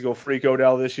to physical freak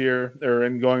Odell this year or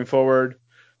in going forward.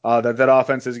 That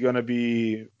offense is going to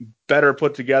be better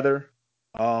put together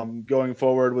going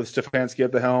forward with Stefanski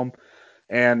at the helm,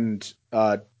 and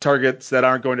targets that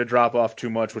aren't going to drop off too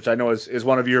much, which I know is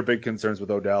one of your big concerns with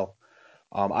Odell.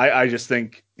 I just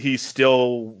think he's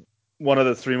still one of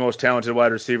the three most talented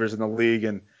wide receivers in the league,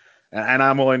 and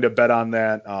I'm willing to bet on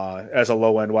that as a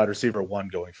low end wide receiver one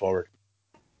going forward.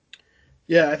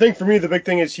 Yeah, I think for me the big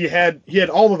thing is he had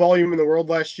all the volume in the world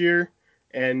last year,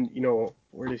 and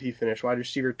where did he finish? Wide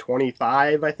receiver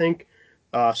 25, I think,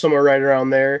 somewhere right around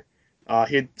there.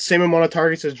 He had same amount of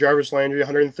targets as Jarvis Landry,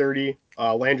 130.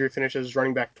 Landry finishes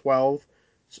running back 12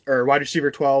 or wide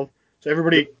receiver 12. So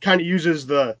everybody kind of uses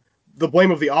the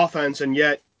blame of the offense, and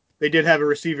yet they did have a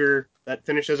receiver that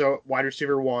finished as a wide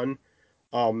receiver one.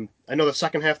 I know the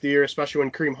second half of the year, especially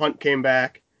when Kareem Hunt came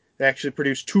back, they actually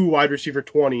produced two wide receiver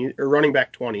 20 or running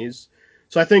back 20s.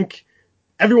 So I think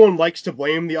everyone likes to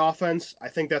blame the offense. I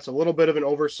think that's a little bit of an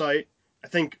oversight. I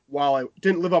think while it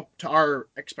didn't live up to our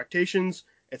expectations,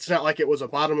 it's not like it was a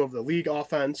bottom of the league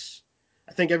offense.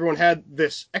 I think everyone had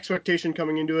this expectation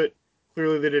coming into it.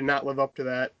 Clearly, they did not live up to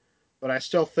that. But I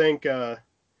still think their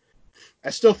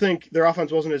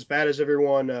offense wasn't as bad as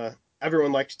everyone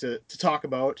likes to talk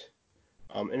about.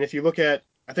 And if you look at,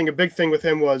 I think a big thing with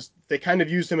him was they kind of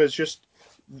used him as just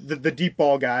the deep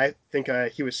ball guy. I think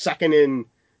he was second in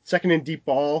deep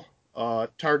ball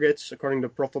targets according to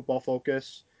Pro Football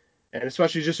Focus, and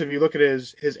especially just if you look at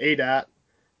his ADOT,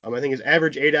 I think his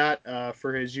average ADOT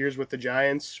for his years with the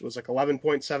Giants was like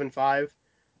 11.75,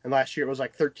 and last year it was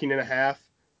like 13.5,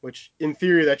 which in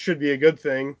theory that should be a good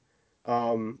thing,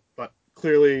 but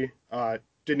clearly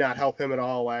did not help him at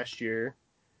all last year.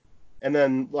 And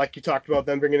then, like you talked about,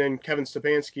 them bringing in Kevin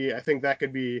Stefanski, I think that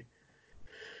could be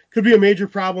a major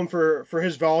problem for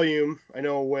his volume. I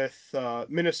know with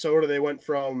Minnesota, they went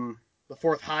from the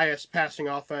fourth highest passing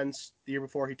offense the year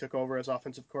before he took over as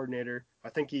offensive coordinator. I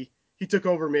think he took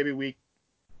over maybe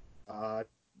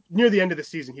near the end of the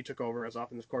season. He took over as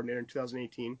offensive coordinator in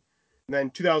 2018. And then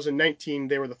 2019,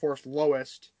 they were the fourth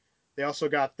lowest. They also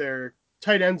got their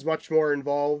tight ends much more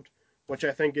involved, which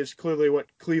I think is clearly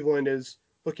what Cleveland is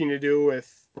looking to do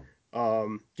with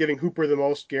giving Hooper the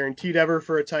most guaranteed ever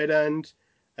for a tight end,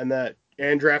 and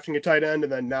drafting a tight end,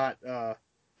 and then not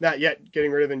yet getting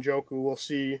rid of Njoku. We'll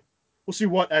see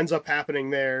what ends up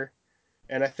happening there.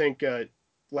 And I think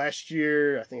last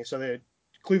year, I think I saw that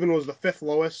Cleveland was the fifth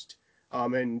lowest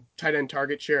in tight end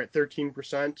target share at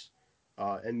 13%,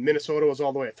 and Minnesota was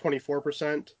all the way at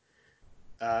 24%.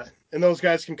 And those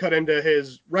guys can cut into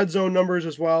his red zone numbers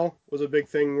as well. Was a big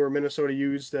thing where Minnesota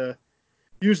used the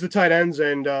tight ends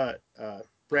and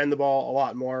ran the ball a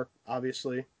lot more,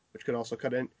 obviously, which could also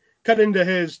cut into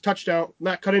his touchdown,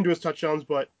 not cut into his touchdowns,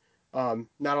 but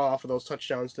not off of those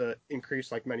touchdowns to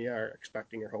increase like many are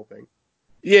expecting or hoping.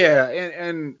 Yeah,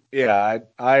 and yeah,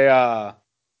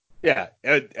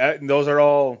 those are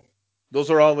all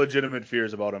legitimate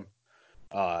fears about him.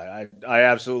 I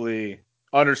absolutely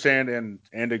understand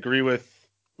and agree with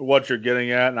what you're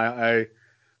getting at, and I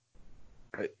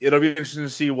it'll be interesting to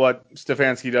see what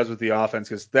Stefanski does with the offense,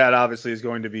 because that obviously is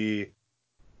going to be,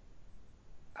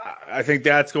 I think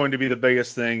that's going to be the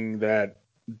biggest thing that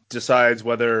decides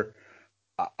whether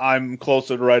I'm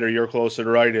closer to right or you're closer to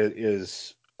right,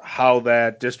 is how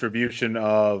that distribution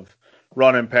of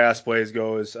run and pass plays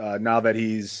goes now that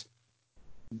he's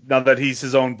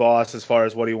his own boss as far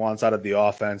as what he wants out of the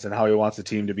offense and how he wants the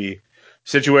team to be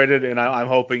situated. And I'm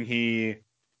hoping he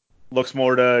looks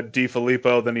more to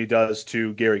DeFilippo than he does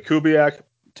to Gary Kubiak.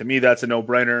 To me, that's a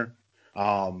no-brainer.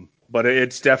 But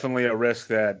it's definitely a risk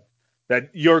that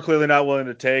you're clearly not willing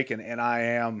to take, and I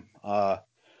am.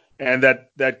 And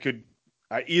that could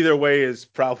either way is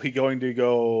probably going to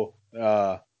go.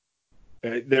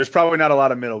 There's probably not a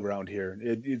lot of middle ground here.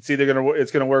 It's either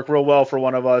gonna work real well for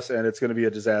one of us, and it's gonna be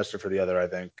a disaster for the other, I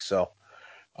think. So,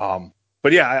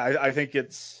 but yeah, I think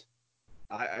it's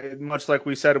much like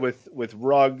we said with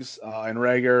Ruggs and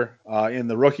Rager in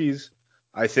the rookies.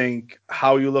 I think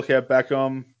how you look at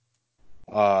Beckham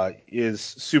is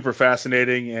super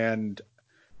fascinating, and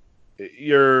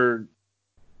you're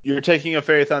taking a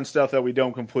faith on stuff that we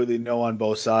don't completely know on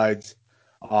both sides.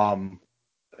 Um,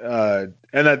 and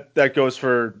that goes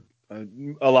for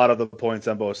a lot of the points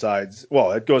on both sides.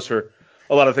 Well, it goes for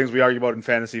a lot of things we argue about in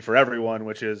fantasy for everyone,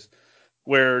 which is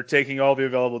we're taking all the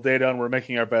available data and we're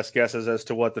making our best guesses as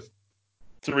to what the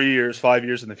 3 years, 5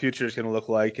 years in the future is going to look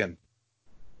like. And,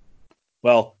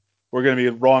 well, we're going to be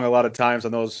wrong a lot of times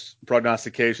on those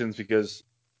prognostications because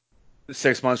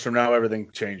 6 months from now, everything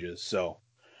changes. So,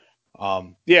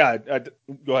 go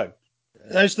ahead.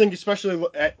 I just think, especially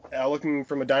at looking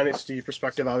from a dynasty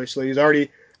perspective, obviously he's already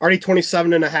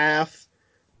 27 and a half,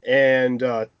 and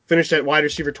finished at wide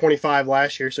receiver 25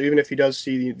 last year. So even if he does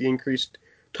see the increased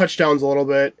touchdowns a little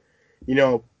bit,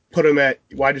 put him at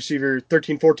wide receiver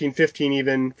 13, 14, 15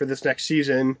 even for this next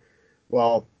season,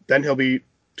 well, then he'll be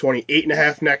 28 and a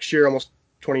half next year, almost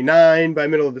 29 by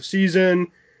middle of the season.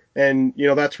 And,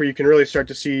 that's where you can really start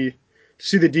to see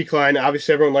the decline.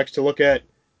 Obviously, everyone likes to look at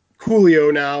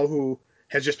Julio now, who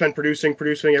has just been producing.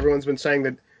 Everyone's been saying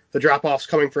that the drop-off's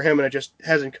coming for him, and it just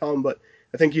hasn't come. But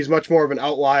I think he's much more of an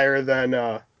outlier than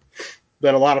a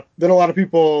lot of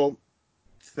people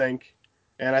think.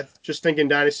 And I just think in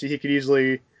Dynasty he could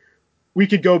easily, we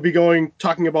could be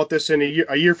talking about this in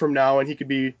a year from now, and he could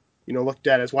be looked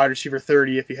at as wide receiver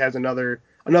 30 if he has another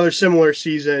similar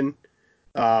season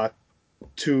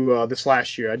to this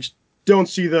last year. I just don't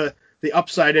see the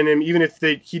upside in him, even if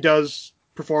he does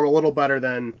perform a little better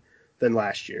than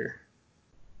last year.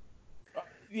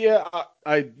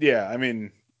 I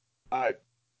mean,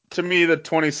 to me, the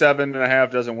 27 and a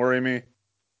half doesn't worry me.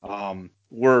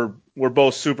 We're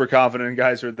both super confident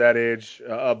guys who are that age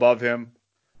above him,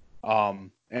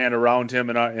 and around him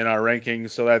in our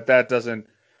rankings. So that doesn't,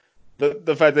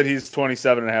 the fact that he's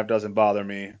 27 and a half doesn't bother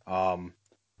me.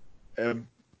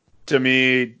 To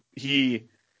me,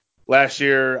 last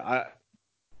year,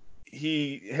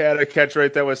 he had a catch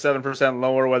rate that was 7%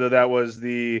 lower, whether that was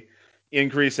the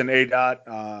increase in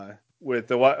ADOT with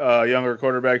the younger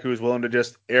quarterback who's willing to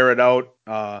just air it out,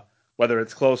 whether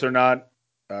it's close or not.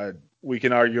 We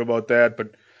can argue about that,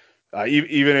 but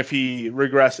even if he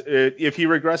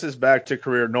regresses back to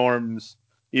career norms,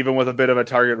 even with a bit of a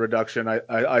target reduction,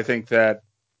 I think that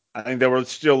we're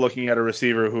still looking at a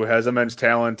receiver who has immense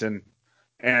talent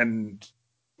and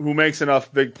who makes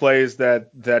enough big plays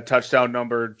that touchdown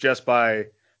number just by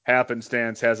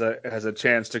happenstance has a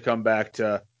chance to come back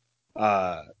to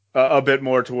a bit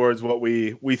more towards what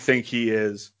we think he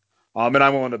is. And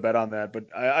I'm willing to bet on that. But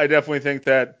I definitely think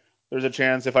that there's a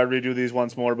chance if I redo these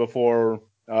once more before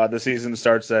the season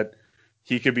starts that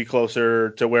he could be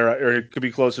closer to he could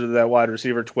be closer to that wide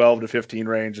receiver 12 to 15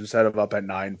 range instead of up at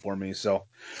 9 for me. So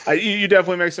you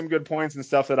definitely make some good points and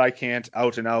stuff that I can't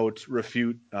out and out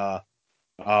refute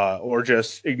or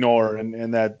just ignore,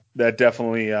 and that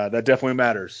definitely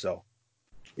matters. So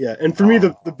yeah, and for me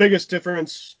the biggest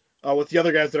difference with the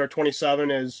other guys that are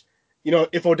 27 is,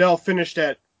 if Odell finished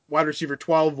at wide receiver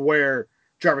 12 where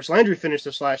Jarvis Landry finished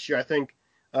this last year, I think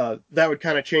that would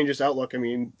kind of change his outlook. I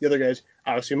mean, the other guys,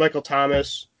 obviously Michael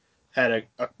Thomas had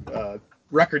a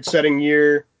record-setting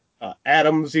year.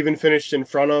 Adams even finished in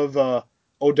front of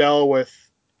Odell with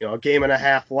a game and a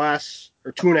half less,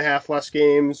 or 2.5 less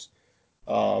games.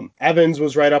 Evans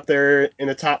was right up there in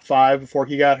the top 5 before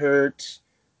he got hurt.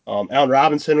 Allen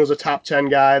Robinson was a top 10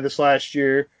 guy this last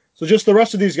year. So just the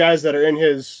rest of these guys that are in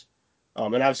his,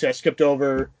 and obviously I skipped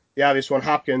over the obvious one,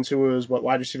 Hopkins, who was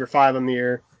wide receiver 5 on the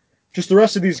year. Just the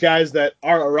rest of these guys that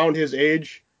are around his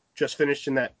age just finished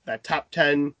in that top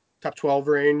 10, top 12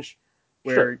 range,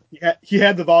 where sure. he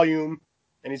had the volume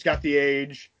and he's got the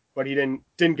age, but he didn't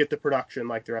get the production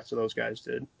like the rest of those guys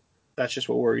did. That's just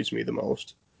what worries me the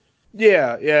most.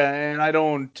 Yeah, and I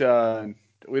don't.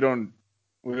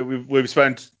 We've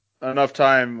spent enough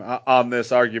time on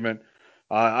this argument.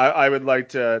 I would like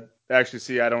to actually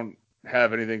see. I don't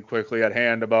have anything quickly at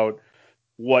hand about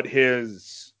what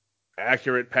his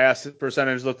accurate pass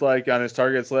percentage looked like on his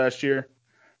targets last year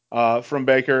from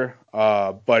Baker.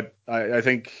 But I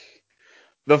think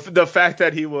the fact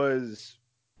that he was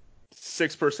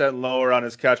 6% lower on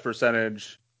his catch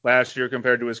percentage last year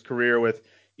compared to his career with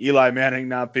Eli Manning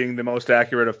not being the most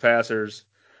accurate of passers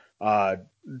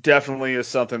definitely is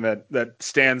something that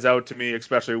stands out to me,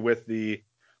 especially with the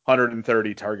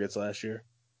 130 targets last year.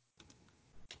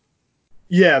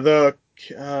 Yeah,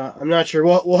 I'm not sure.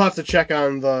 We'll have to check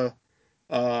on the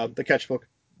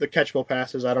catchable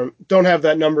passes. I don't have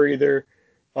that number either.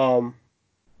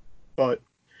 But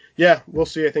yeah, we'll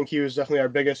see. I think he was definitely our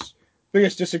biggest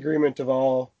disagreement of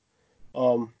all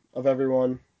of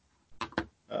everyone.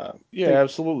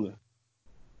 Absolutely.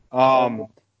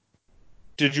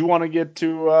 Did you want to get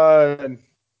to?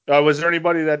 Was there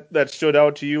anybody that stood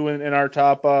out to you in our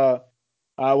top?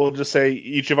 We'll just say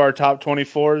each of our top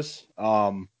 24s.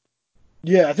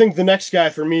 Yeah, I think the next guy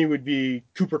for me would be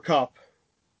Cooper Kupp.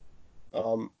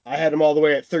 I had him all the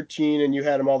way at 13, and you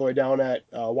had him all the way down at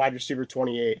wide receiver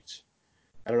 28.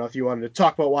 I don't know if you wanted to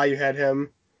talk about why you had him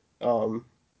down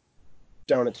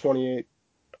at 28.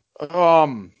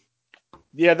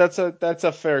 Yeah, that's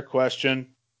a fair question.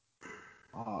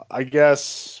 I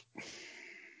guess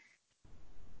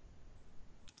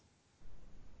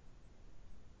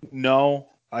no,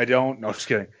 I don't. No, just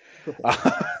kidding.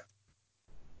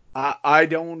 I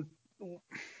don't.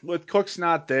 With Cook's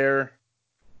not there.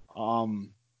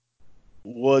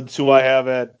 Woods, who I have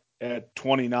at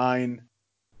 29.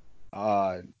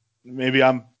 Maybe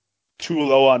I'm too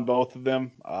low on both of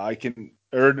them.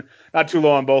 Or not too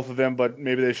low on both of them, but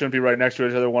maybe they shouldn't be right next to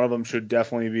each other. One of them should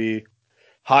definitely be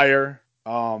higher.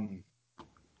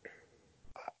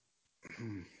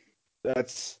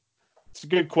 It's a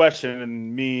good question,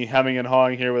 and me hemming and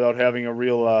hawing here without having a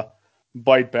real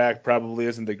bite back probably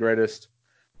isn't the greatest.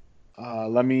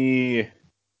 You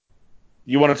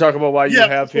want to talk about why you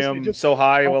have him so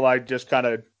high? While I just kind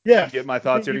of get my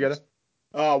thoughts here together.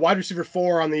 Wide receiver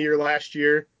 4 on the year last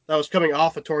year. That was coming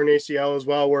off a torn ACL as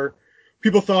well, where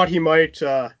people thought he might,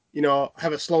 have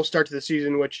a slow start to the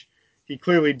season, which he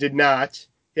clearly did not.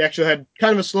 He actually had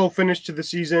kind of a slow finish to the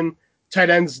season. Tight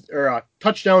ends or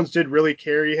touchdowns did really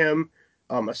carry him,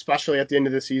 especially at the end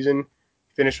of the season.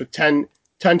 He finished with 10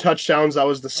 touchdowns. That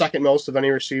was the second most of any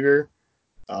receiver.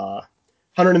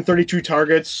 132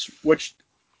 targets, which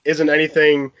isn't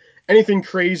anything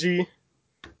crazy.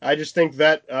 I just think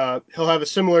that he'll have a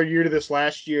similar year to this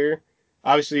last year.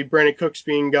 Obviously, Brandon Cooks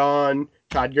being gone,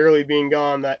 Todd Gurley being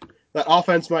gone, that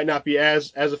offense might not be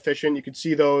as efficient. You could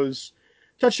see those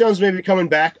touchdowns maybe coming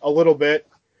back a little bit.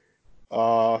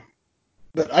 But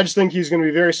I just think he's going to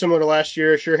be very similar to last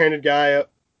year, a sure-handed guy.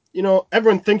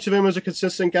 Everyone thinks of him as a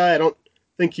consistent guy. I don't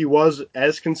think he was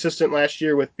as consistent last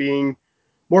year with being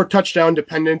more touchdown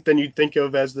dependent than you'd think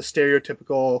of as the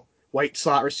stereotypical white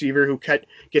slot receiver who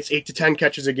gets 8 to 10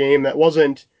 catches a game. That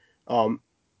wasn't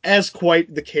as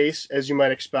quite the case as you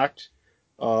might expect.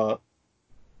 But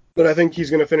I think he's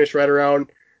going to finish right around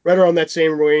that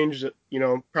same range.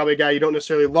 Probably a guy you don't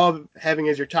necessarily love having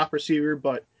as your top receiver,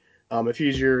 but if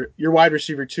he's your wide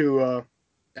receiver too,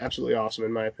 absolutely awesome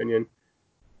in my opinion.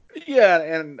 Yeah,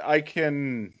 and I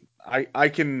can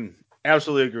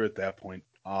absolutely agree with that point.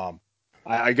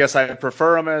 I guess I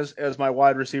prefer him as my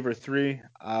wide receiver 3.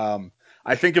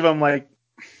 I think of him like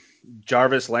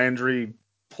Jarvis Landry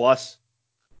plus,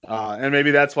 and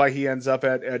maybe that's why he ends up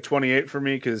at 28 for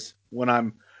me, because when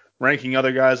I'm ranking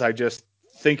other guys, I just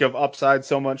think of upside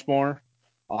so much more.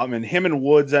 And him and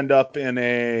Woods end up in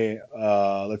a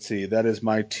let's see, that is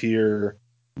my tier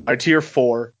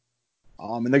 4.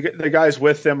 And the guys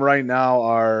with them right now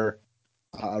are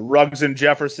Ruggs and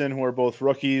Jefferson, who are both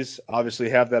rookies, obviously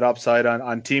have that upside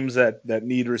on teams that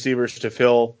need receivers to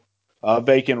fill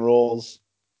vacant roles.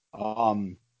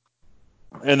 And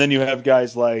then you have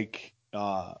guys like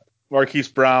Marquise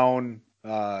Brown,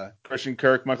 Christian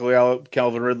Kirk, Michael Gallup,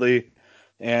 Calvin Ridley,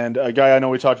 and a guy I know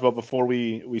we talked about before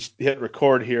we hit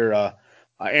record here,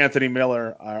 Anthony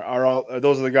Miller.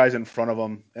 Those are the guys in front of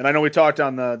them. And I know we talked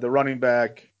on the running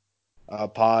back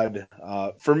pod.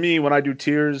 For me, when I do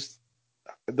tiers,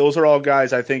 those are all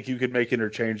guys I think you could make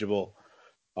interchangeable.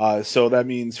 So that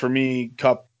means for me,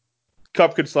 Kupp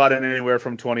could slot in anywhere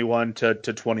from 21 to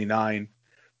 29,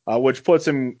 which puts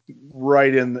him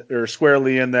right in or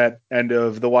squarely in that end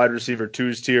of the wide receiver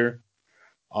 2s tier.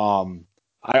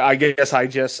 I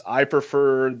guess I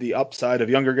prefer the upside of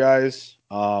younger guys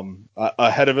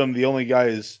ahead of him. The only guy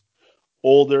is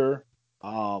older.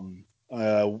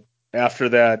 After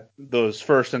that, those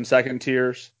first and second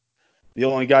tiers. The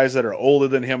only guys that are older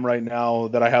than him right now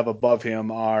that I have above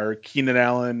him are Keenan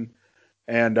Allen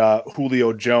and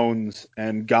Julio Jones,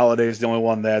 and Galladay is the only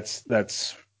one that's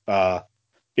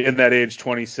in that age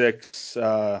 26.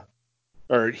 Or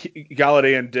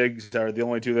Galladay and Diggs are the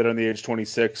only two that are in the age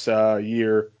 26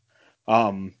 year.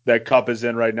 That Kupp is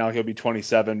in right now. He'll be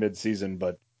 27 mid-season,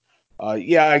 but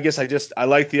yeah, I guess I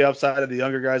like the upside of the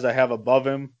younger guys I have above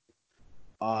him.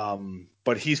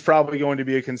 But he's probably going to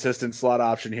be a consistent slot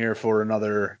option here for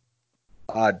another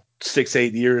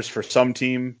 6-8 years for some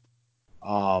team.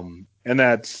 And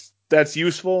that's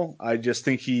useful. I just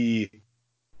think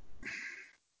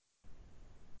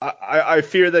I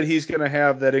fear that he's going to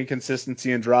have that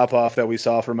inconsistency and drop off that we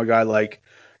saw from a guy like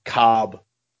Cobb,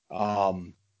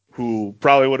 who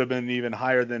probably would have been even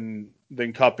higher than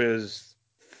Kupp is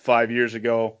 5 years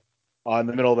ago. in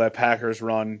the middle of that Packers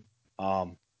run.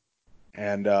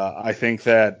 And I think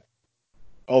that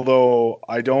although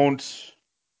I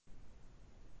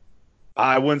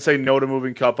wouldn't say no to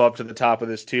moving Kupp up to the top of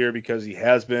this tier because he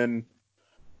has been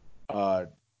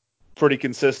pretty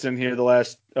consistent here the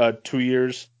last 2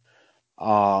 years,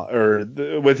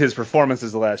 with his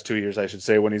performances the last 2 years, I should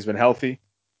say, when he's been healthy.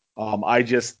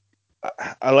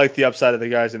 I like the upside of the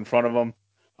guys in front of him.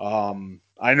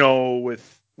 I know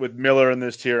with Miller in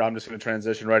this tier, I'm just going to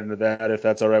transition right into that if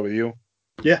that's all right with you.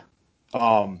 Yeah.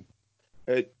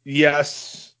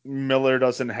 Yes, Miller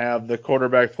doesn't have the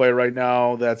quarterback play right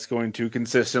now that's going to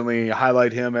consistently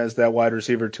highlight him as that wide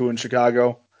receiver 2 in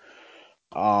Chicago.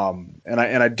 And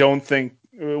I don't think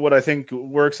what I think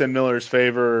works in Miller's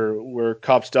favor where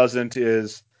Kupp's doesn't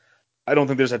is I don't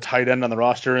think there's a tight end on the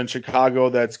roster in Chicago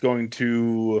that's going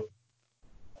to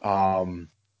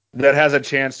that has a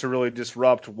chance to really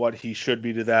disrupt what he should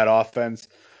be to that offense.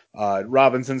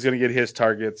 Robinson's going to get his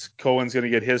targets. Cohen's going to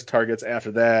get his targets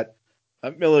after that.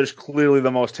 Miller's clearly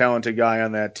the most talented guy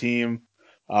on that team,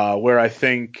 where I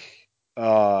think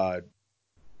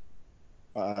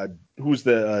who's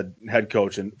the head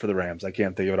coach for the Rams? I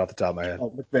can't think of it off the top of my head.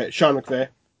 Sean McVay.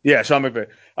 Yeah, Sean McVay.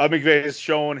 McVay has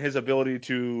shown his ability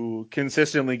to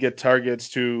consistently get targets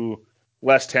to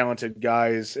less talented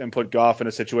guys and put Goff in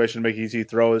a situation to make easy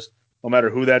throws, no matter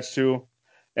who that's to.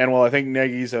 And while I think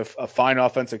Nagy's a fine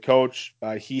offensive coach,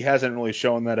 he hasn't really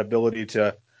shown that ability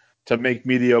to make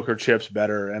mediocre chips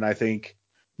better. And I think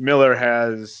Miller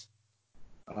has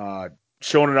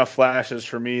shown enough flashes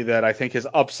for me that I think his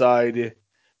upside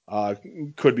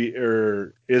could be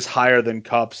or is higher than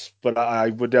Kupp's, but I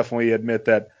would definitely admit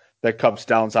that Kupp's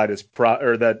downside is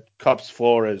that Kupp's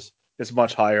floor is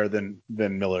much higher than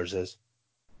Miller's is.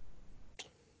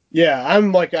 Yeah,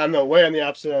 I'm on the way on the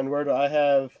opposite end. Where do I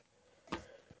have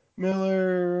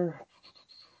Miller?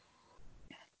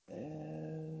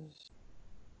 Looking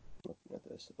at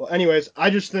this. Well, anyways, I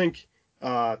just think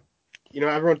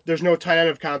everyone there's no tight end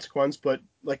of consequence, but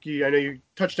I know you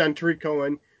touched on Tariq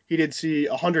Cohen. He did see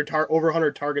over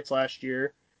 100 targets last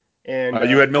year, and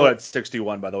you had Miller at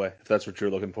 61, by the way, if that's what you're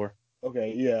looking for.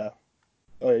 Okay, yeah.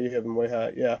 Oh, you have him way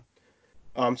high, yeah.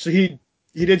 So he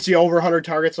did see over 100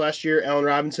 targets last year. Allen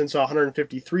Robinson saw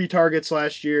 153 targets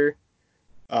last year.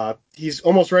 He's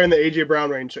almost right in the AJ Brown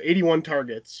range, so 81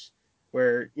 targets.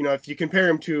 Where if you compare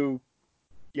him to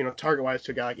target wise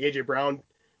to a guy like AJ Brown,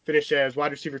 finished as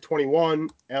wide receiver 21.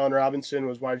 Allen Robinson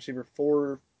was wide receiver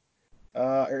 4.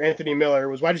 Or Anthony Miller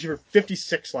was wide receiver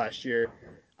 56 last year.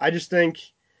 I just think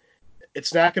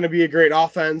it's not going to be a great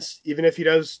offense, even if he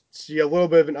does see a little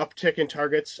bit of an uptick in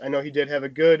targets. I know he did have a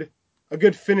good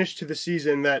finish to the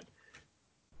season. That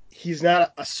he's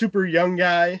not a super young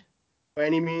guy by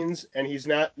any means, and he's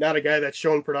not a guy that's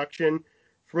shown production.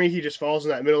 For me, he just falls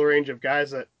in that middle range of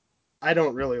guys that I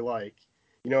don't really like.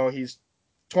 He's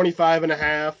 25 and a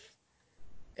half,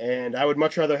 and I would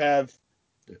much rather have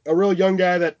a real young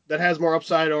guy that has more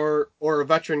upside or a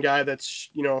veteran guy that's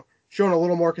shown a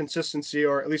little more consistency,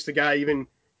 or at least a guy even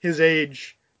his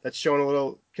age that's shown a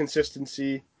little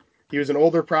consistency. He was an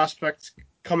older prospect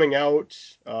coming out,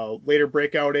 later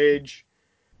breakout age.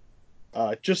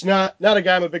 Just not a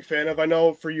guy I'm a big fan of. I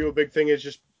know for you a big thing is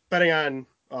just betting on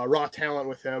raw talent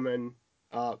with him, and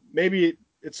maybe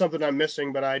it's something I'm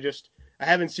missing, but I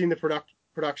haven't seen the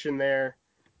production there,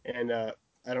 and I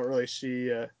don't really see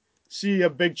a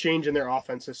big change in their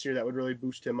offense this year that would really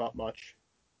boost him up much.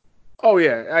 Oh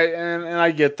yeah,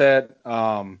 I get that.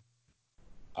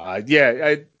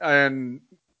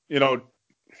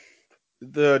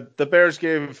 The Bears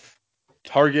gave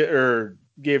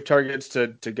targets to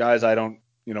guys I don't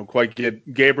quite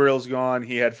get. Gabriel's gone.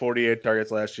 He had 48 targets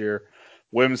last year.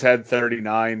 Wims had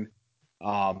 39.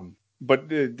 But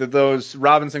those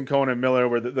Robinson, Cohen, and Miller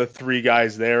were the three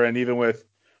guys there, and even with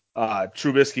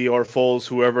Trubisky or Foles,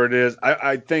 whoever it is,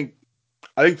 I think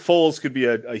Foles could be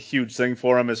a huge thing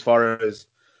for him as far as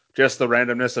just the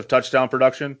randomness of touchdown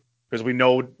production, because we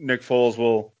know Nick Foles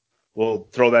will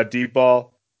throw that deep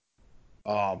ball,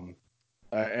 and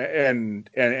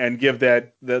give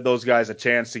those guys a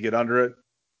chance to get under it.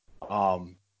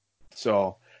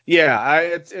 So yeah,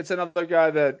 it's another guy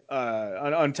that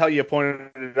until you pointed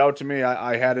it out to me,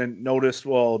 I hadn't noticed.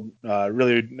 Well,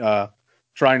 really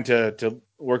trying to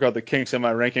work out the kinks in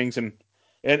my rankings and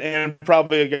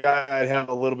probably a guy I'd have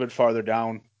a little bit farther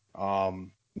down.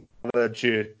 That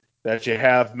you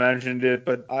have mentioned it,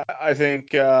 but I think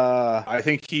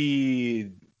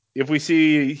if we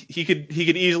see he could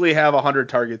easily have 100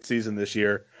 target season this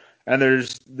year, and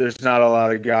there's not a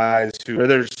lot of guys who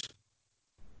there's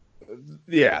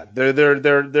Yeah,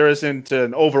 there isn't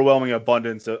an overwhelming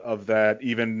abundance of that,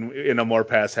 even in a more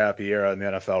pass happy era in the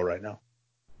NFL right now.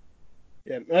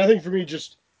 Yeah, and I think for me,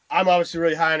 just I'm obviously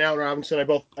really high on Allen Robinson.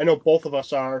 I know both of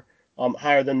us are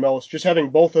higher than most. Just having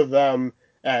both of them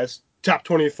as top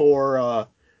 24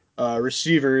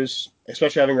 receivers,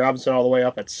 especially having Robinson all the way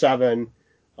up at 7,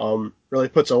 really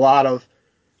puts a lot of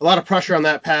pressure on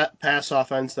that pass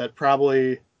offense that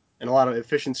probably and a lot of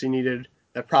efficiency needed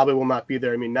that probably will not be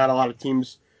there. I mean, not a lot of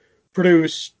teams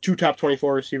produce 2 top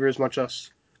 24 receivers, much as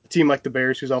a team like the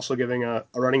Bears, who's also giving a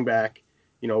running back,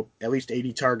 at least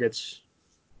 80 targets.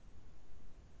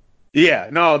 Yeah,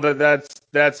 no,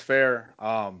 that's fair.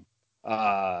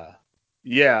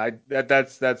 Yeah,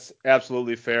 that's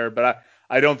absolutely fair. But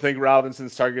I don't think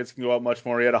Robinson's targets can go up much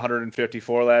more. He had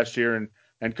 154 last year,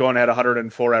 and Cohen had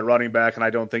 104 at running back, and I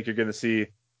don't think you're going to see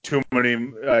too many,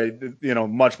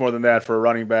 much more than that for a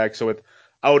running back. So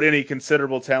without any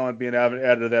considerable talent being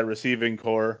added to that receiving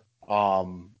core,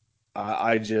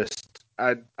 I just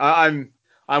I'm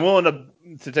willing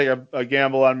to take a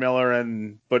gamble on Miller,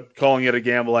 but calling it a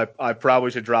gamble, I probably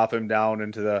should drop him down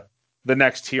into the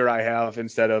next tier I have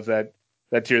instead of that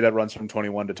tier that runs from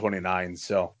 21 to 29.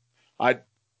 So I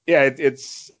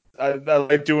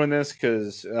like doing this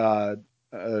because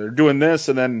doing this,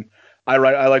 and then I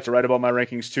like to write about my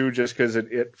rankings too, just because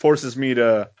it forces me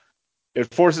to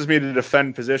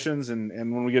defend positions, and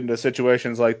when we get into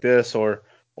situations like this or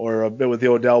a bit with the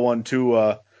Odell one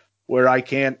too, where I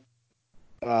can't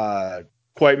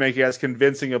quite make as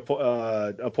convincing a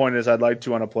point as I'd like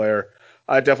to on a player,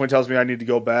 it definitely tells me I need to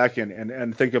go back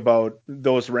and think about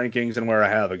those rankings and where I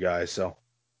have a guy. So.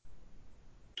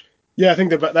 Yeah, I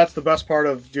think that's the best part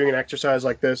of doing an exercise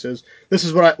like this is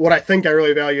what I think I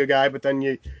really value a guy, but then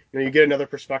you get another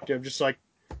perspective, just like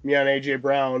me on AJ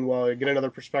Brown. Well, you get another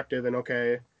perspective, and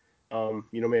okay,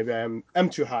 maybe I'm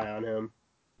too high on him.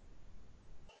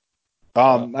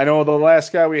 I know the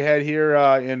last guy we had here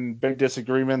in big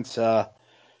disagreements, and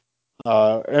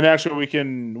actually we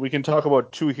can talk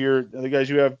about 2 here. The guys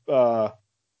you have are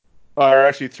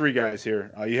actually 3 guys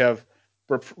here. You have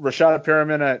Rashad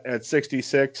Perriman at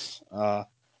 66,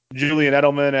 Julian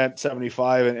Edelman at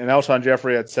 75, and Alshon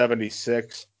Jeffrey at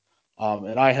 76.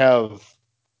 And I have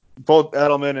both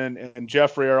Edelman and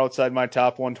Jeffrey are outside my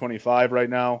top 125 right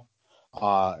now.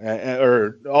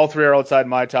 Or all 3 are outside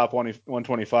my top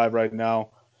 125 right now.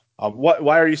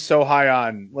 Why are you so high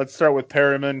on? Let's start with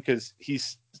Perriman because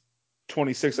he's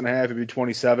 26 and a half, maybe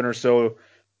 27 or so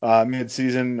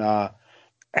mid-season.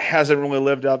 Hasn't really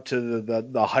lived up to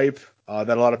the hype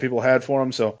that a lot of people had for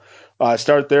him. So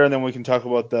start there, and then we can talk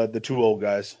about the 2 old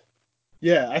guys.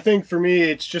 Yeah, I think for me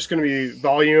it's just going to be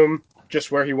volume, just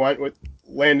where he went with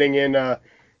landing in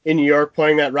New York,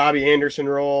 playing that Robbie Anderson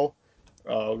role.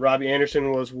 Robbie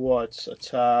Anderson was a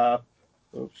top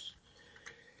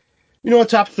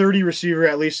 30 receiver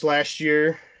at least last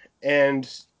year, and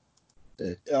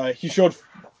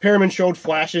Perriman showed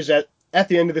flashes at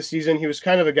the end of the season. He was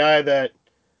kind of a guy that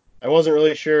I wasn't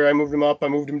really sure. I moved him up, I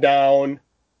moved him down,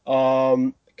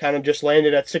 kind of just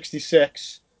landed at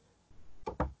 66.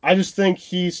 I just think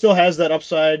he still has that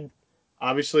upside.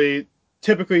 Obviously,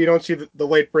 typically you don't see the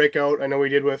late breakout. I know we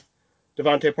did with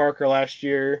Devontae Parker last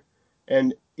year.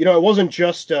 And, it wasn't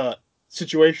just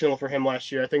situational for him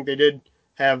last year. I think they did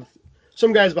have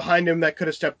some guys behind him that could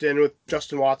have stepped in with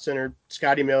Justin Watson or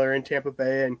Scotty Miller in Tampa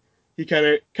Bay, and he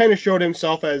kind of showed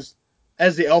himself as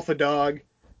the alpha dog.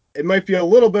 It might be a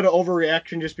little bit of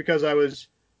overreaction just because I was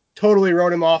totally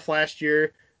wrote him off last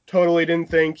year. Totally didn't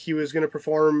think he was going to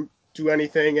perform, do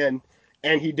anything, and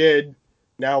he did.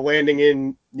 Now landing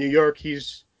in New York,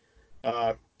 he's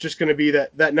just going to be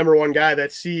that number one guy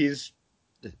that sees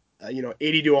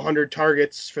 80 to 100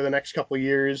 targets for the next couple of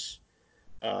years.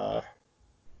 Yeah,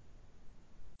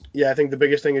 I think the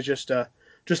biggest thing is just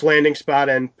landing spot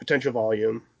and potential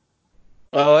volume.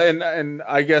 And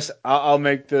I guess I'll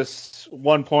make this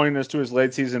one point as to his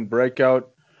late season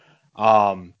breakout.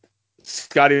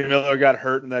 Scotty Miller got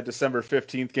hurt in that December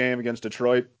 15th game against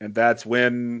Detroit, and that's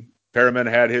when Perriman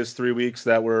had his 3 weeks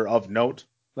that were of note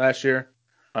last year.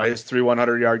 His 3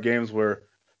 100-yard games were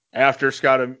after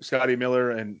Scotty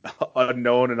Miller, and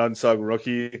unknown and unsung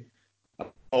rookie.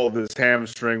 All of his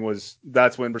hamstring was.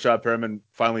 That's when Rashad Perriman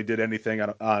finally did anything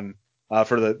on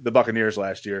for the Buccaneers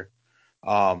last year.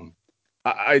 The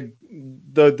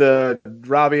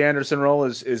Robbie Anderson role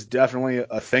is definitely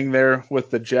a thing there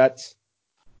with the Jets.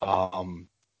 Who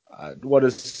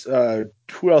else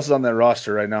is on that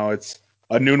roster right now? It's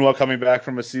Enunwa coming back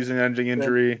from a season-ending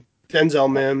injury. Denzel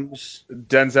Mims,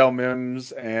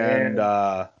 and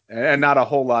not a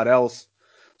whole lot else.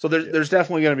 So there's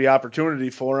definitely going to be opportunity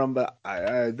for him, but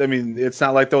I mean, it's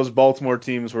not like those Baltimore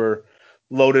teams were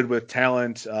loaded with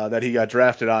talent that he got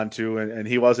drafted onto, and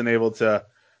he wasn't able to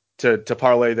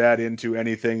parlay that into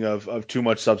anything of too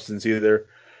much substance either.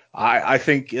 I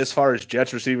think as far as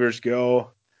Jets receivers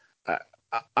go,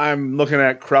 I'm looking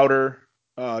at Crowder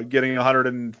getting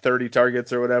 130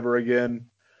 targets or whatever again,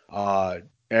 and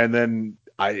then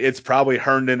it's probably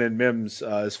Herndon and Mims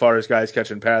as far as guys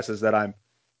catching passes that I'm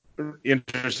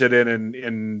interested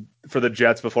in for the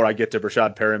Jets before I get to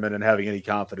Brashad Perriman and having any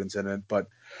confidence in it. But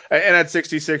and at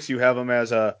 66, you have him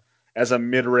as a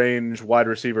mid-range wide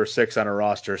receiver 6 on a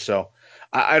roster. So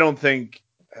I don't think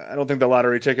the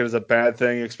lottery ticket is a bad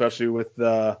thing, especially with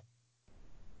the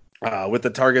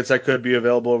targets that could be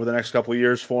available over the next couple of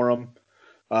years for him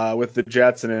with the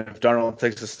Jets. And if Darnold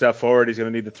takes a step forward, he's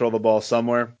going to need to throw the ball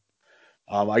somewhere.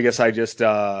 I guess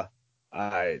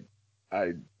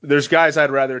there's guys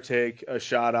I'd rather take a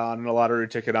shot on and a lottery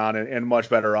ticket on and much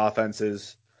better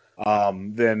offenses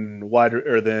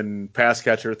than pass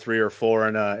catcher 3 or 4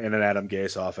 in an Adam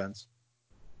Gase offense.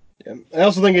 Yeah. I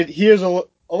also think he is a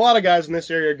lot of guys in this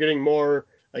area are getting more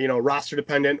roster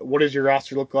dependent. What does your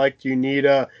roster look like? Do you need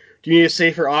a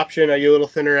safer option? Are you a little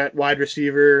thinner at wide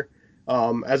receiver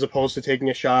as opposed to taking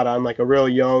a shot on like a real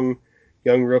young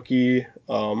rookie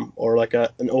or like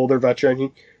an older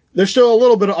veteran? There's still a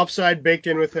little bit of upside baked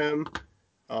in with him.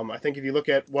 I think if you look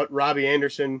at what Robbie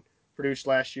Anderson produced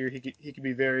last year, he could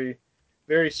be very,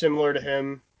 very similar to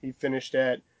him. He finished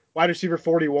at wide receiver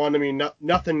 41. I mean,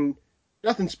 nothing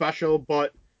special,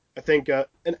 but I think an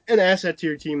asset to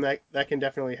your team that can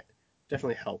definitely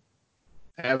help.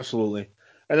 Absolutely.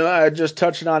 And then just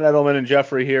touching on Edelman and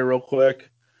Jeffrey here real quick.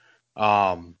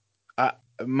 For me,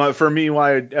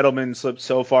 why Edelman slipped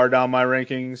so far down my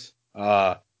rankings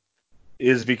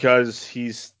is because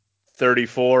he's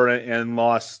 34 and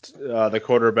lost the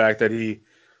quarterback that he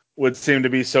would seem to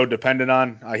be so dependent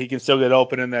on. He can still get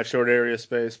open in that short area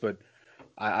space, but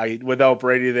without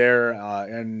Brady there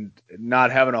and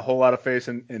not having a whole lot of faith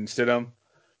in Stidham,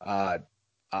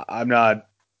 I'm not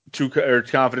too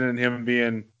confident in him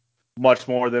being much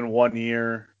more than 1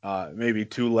 year, maybe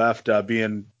 2 left,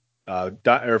 being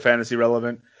or fantasy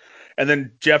relevant. And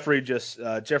then Jeffrey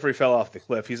fell off the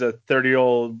cliff. He's a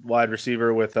 30-year-old wide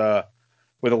receiver with a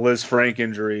Liz Frank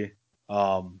injury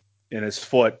in his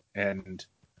foot, and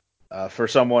for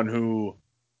someone who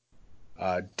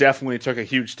definitely took a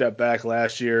huge step back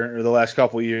last year or the last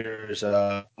couple of years, these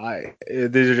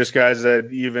are just guys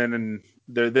that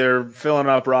they're filling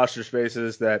up roster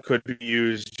spaces that could be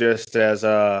used just as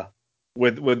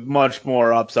with much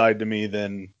more upside to me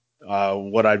than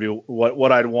what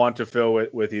I'd want to fill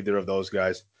with either of those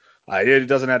guys. It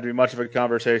doesn't have to be much of a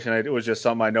conversation. It was just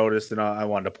something I noticed and I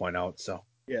wanted to point out. So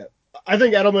yeah, I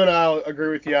think Edelman, I'll agree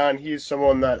with you on. He's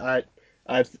someone that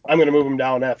I'm going to move him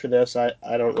down after this. I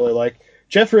don't really like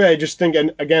Jeffrey. I just think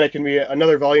again it can be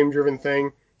another volume driven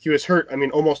thing. He was hurt. I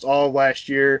mean, almost all of last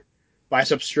year,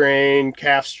 bicep strain,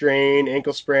 calf strain,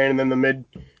 ankle sprain, and then the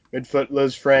midfoot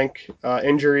Liz Frank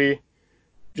injury.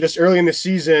 Just early in the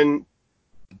season,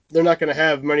 they're not going to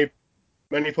have many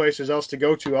places else to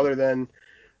go to other than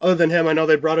him. I know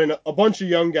they brought in a bunch of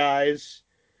young guys.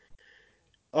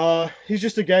 He's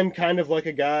just again kind of like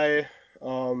a guy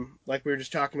like we were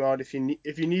just talking about. If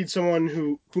you need someone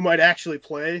who might actually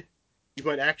play, you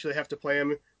might actually have to play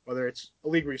him. Whether it's a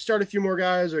league where you start a few more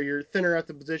guys or you're thinner at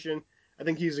the position, I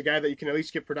think he's a guy that you can at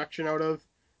least get production out of.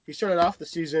 He started off the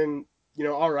season,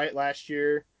 all right last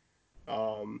year.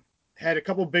 Had a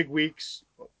couple big weeks.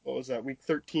 What was that? Week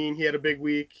 13, he had a big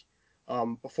week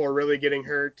before really getting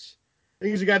hurt. I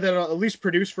think he's a guy that'll at least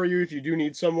produce for you if you do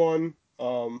need someone.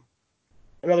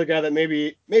 Another guy that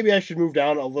maybe I should move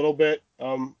down a little bit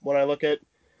when I look at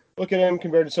him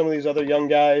compared to some of these other young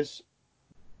guys.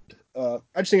 I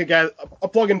just think a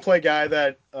plug and play guy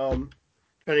that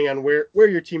depending on where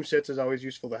your team sits is always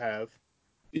useful to have.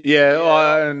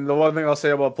 Yeah, and the one thing I'll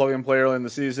say about plug and play early in the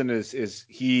season is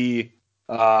he.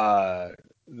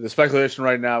 The speculation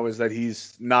right now is that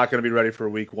he's not going to be ready for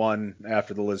week 1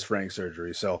 after the Liz Frank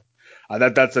surgery. So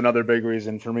that's another big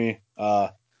reason for me.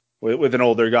 With an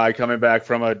older guy coming back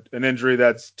from an injury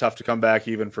that's tough to come back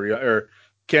even for or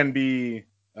can be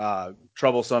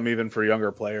troublesome even for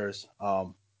younger players.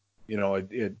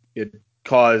 It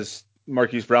caused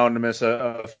Marquise Brown to miss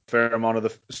a fair amount of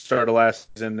the start of last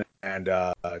season, and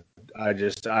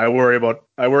I worry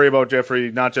about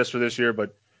Jeffrey not just for this year,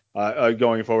 but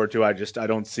going forward too. I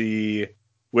don't see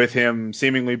with him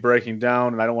seemingly breaking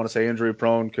down, and I don't want to say injury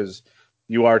prone because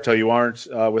you are till you aren't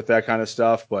with that kind of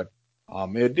stuff, but.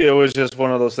 It was just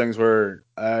one of those things where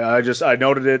I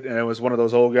noted it, and it was one of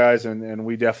those old guys, and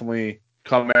we definitely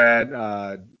come at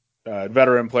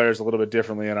veteran players a little bit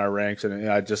differently in our ranks, and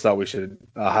I just thought we should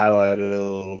highlight it a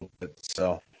little bit.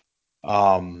 So,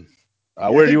 Yeah, I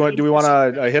where do think you the want? Do we interesting.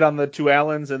 want to hit on the two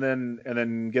Allens and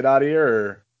then get out of here?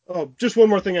 Or? Oh, just one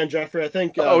more thing on Jeffrey. I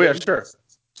think Oh yeah, sure.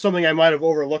 something I might have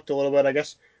overlooked a little bit. I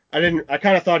guess I didn't. I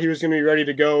kind of thought he was going to be ready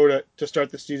to go to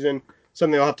start the season.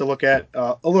 Something I'll have to look at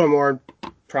a little more.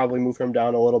 Probably move him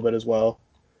down a little bit as well.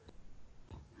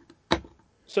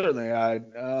 Certainly.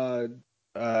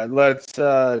 Let's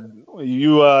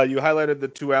you highlighted the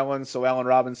two Allens, so Allen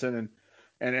Robinson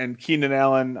and Keenan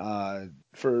Allen.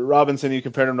 For Robinson, you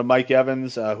compared him to Mike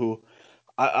Evans, who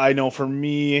I know for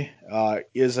me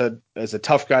is a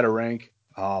tough guy to rank.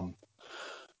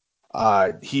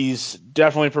 He's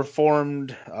definitely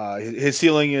performed. His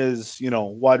ceiling is,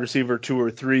 wide receiver 2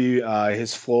 or 3.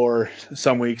 His floor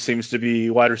some weeks seems to be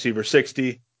wide receiver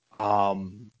 60.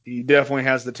 He definitely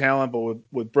has the talent, but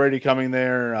with Brady coming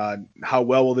there, how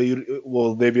well will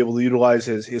they be able to utilize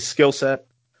his skill set?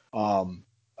 I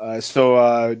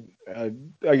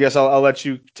guess I'll let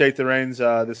you take the reins.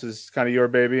 This is kind of your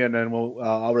baby, and then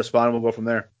I'll respond and we'll go from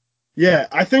there. Yeah,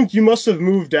 I think you must have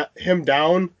moved him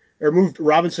down or moved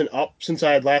Robinson up since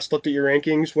I had last looked at your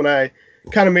rankings when I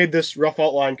kind of made this rough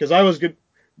outline because I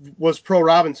was pro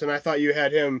Robinson. I thought you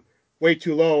had him way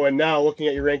too low, and now looking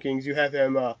at your rankings, you have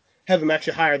him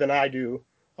actually higher than I do.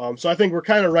 So I think we're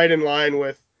kind of right in line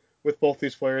with both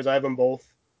these players. I have them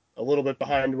both a little bit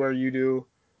behind where you do.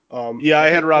 Yeah, I I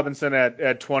had think Robinson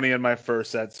at 20 in my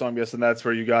first set, so I'm guessing that's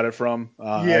where you got it from.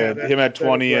 I yeah, had him at that is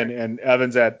 20 right. and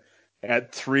Evans at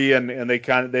 3, and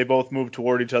they both moved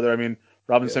toward each other. I mean, Yeah,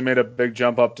 Robinson made a big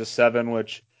jump up to 7,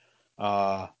 which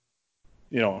uh,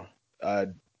 you know, uh,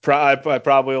 I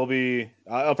probably will be.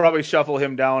 I'll probably shuffle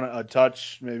him down a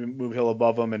touch, maybe move Hill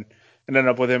above him, and end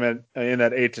up with him in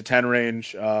that 8 to 10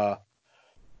 range.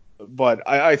 But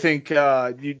I think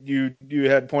you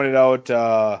had pointed out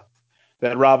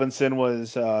that Robinson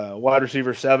was wide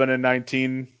receiver 7 and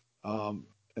 19, and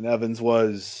Evans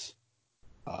was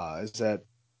is that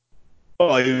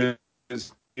he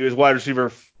was wide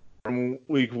receiver from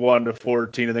week 1 to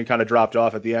 14, and then kind of dropped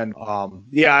off at the end.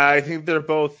 Yeah, I think they're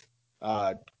both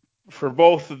for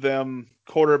both of them.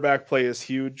 Quarterback play is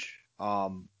huge.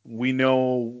 We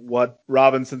know what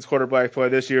Robinson's quarterback play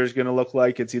this year is going to look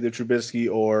like. It's either Trubisky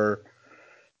or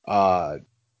uh,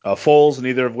 Foles,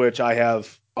 neither of which I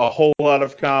have a whole lot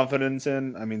of confidence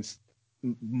in. I mean,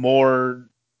 more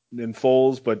than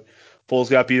Foles, but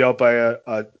Foles got beat out by a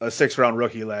 6th-round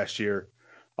rookie last year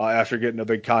after getting a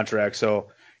big contract. So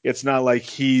it's not like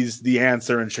he's the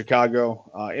answer in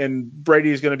Chicago. And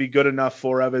Brady's going to be good enough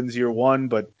for Evans year 1,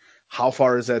 but how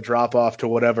far is that drop off to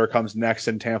whatever comes next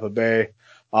in Tampa Bay?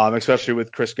 Especially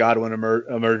with Chris Godwin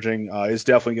emerging, is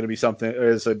definitely going to be something.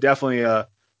 Is definitely a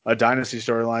dynasty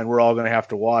storyline we're all going to have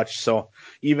to watch. So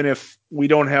even if we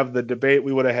don't have the debate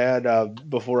we would have had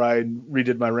before I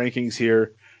redid my rankings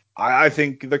here, I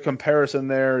think the comparison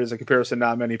there is a comparison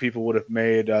not many people would have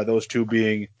made. Those two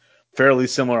being fairly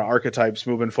similar archetypes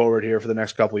moving forward here for the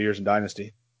next couple of years in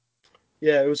dynasty.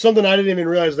 yeah, it was something I didn't even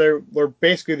realize they're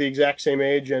basically the exact same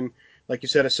age, and like you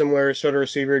said, a similar sort of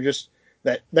receiver. Just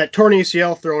that torn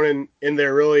ACL thrown in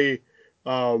there really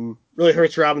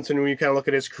hurts Robinson when you kind of look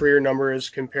at his career numbers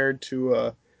compared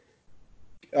to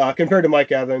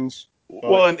Mike Evans.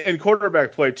 Well, But and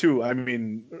quarterback play too. I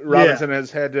mean, yeah, Robinson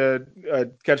has had to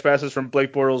catch passes from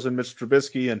Blake Bortles and Mitch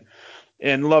Trubisky,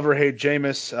 and love or hate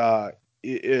Jameis.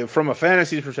 From a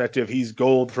fantasy perspective, he's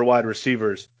gold for wide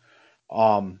receivers.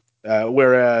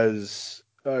 Whereas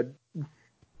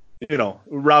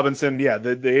Robinson, yeah,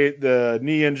 the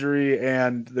knee injury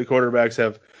and the quarterbacks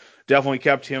have definitely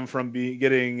kept him from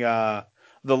getting the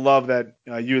love that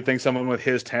you would think someone with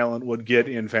his talent would get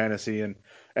in fantasy, and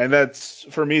that's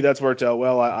for me that's worked out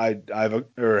well.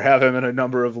 Have him in a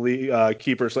number of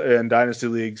keepers and dynasty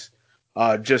leagues,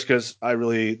 just because I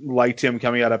really liked him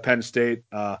coming out of Penn State.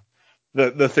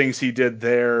 The things he did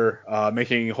there,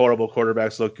 making horrible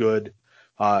quarterbacks look good,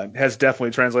 has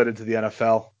definitely translated to the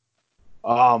NFL.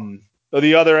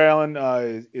 The other Allen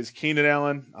is Keenan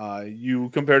Allen. You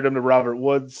compared him to Robert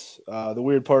Woods. The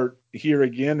weird part here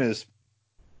again is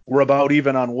we're about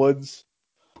even on Woods,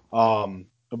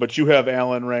 but you have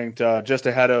Allen ranked just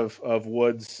ahead of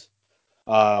Woods,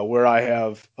 where I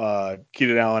have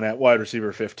Keenan Allen at wide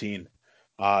receiver 15.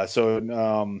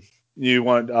 You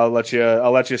want? I'll let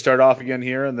you start off again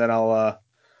here, and then I'll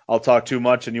talk too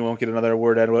much, and you won't get another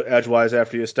word edgewise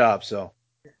after you stop. So.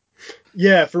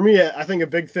 yeah, for me, I think a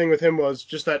big thing with him was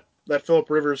just that Philip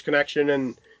Rivers connection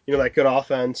and that good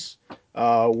offense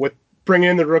with bringing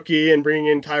in the rookie and bringing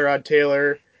in Tyrod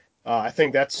Taylor. I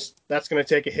think that's going to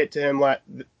take a hit to him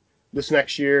this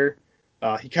next year.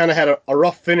 He kind of had a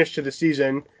rough finish to the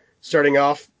season, starting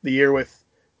off the year with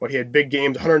he had big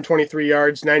games: 123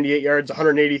 yards, 98 yards,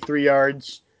 183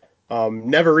 yards.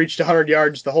 Never reached 100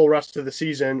 yards the whole rest of the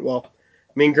season. Well,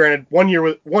 I mean, granted,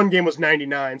 one game was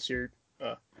 99, so you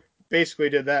basically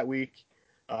did that week.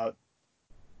 Uh,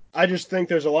 I just think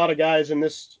there's a lot of guys in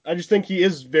this. I just think he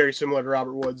is very similar to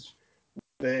Robert Woods.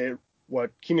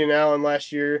 Keenan Allen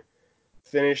last year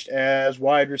finished as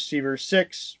wide receiver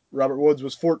 6. Robert Woods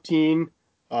was 14.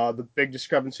 The big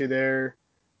discrepancy there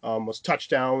was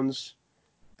touchdowns.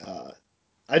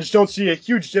 I just don't see a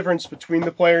huge difference between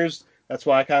the players. That's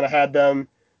why I kind of had them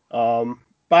bottom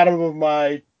of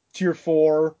my tier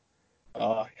 4.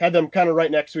 Had them kind of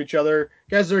right next to each other.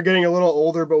 Guys that are getting a little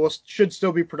older, but should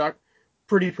still be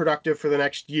pretty productive for the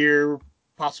next year,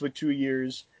 possibly 2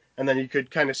 years, and then you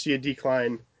could kind of see a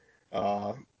decline.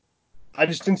 I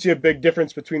just didn't see a big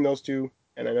difference between those two,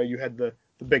 and I know you had the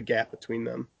big gap between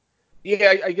them.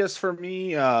 Yeah, I guess for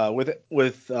me,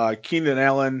 with Keenan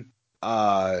Allen,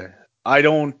 I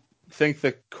don't think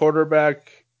the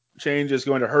quarterback change is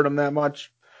going to hurt him that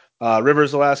much.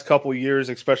 Rivers the last couple years,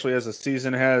 especially as the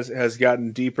season has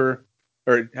gotten deeper,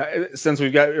 or since we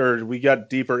got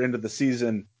deeper into the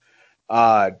season,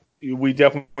 we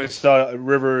definitely saw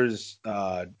Rivers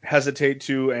hesitate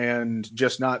to and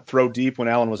just not throw deep when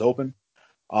Allen was open.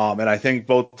 And I think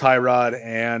both Tyrod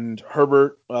and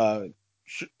Herbert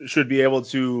should be able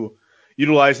to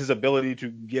utilize his ability to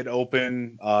get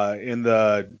open in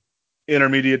the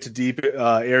intermediate to deep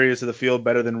areas of the field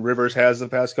better than Rivers has the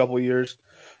past couple of years.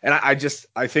 And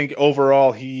I think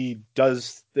overall he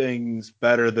does things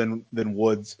better than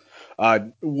Woods.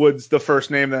 Woods, the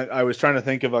first name that I was trying to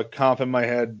think of a comp in my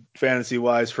head fantasy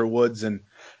wise for Woods, and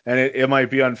it might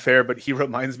be unfair, but he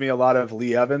reminds me a lot of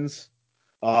Lee Evans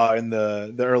in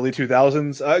the early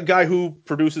 2000s. A guy who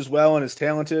produces well and is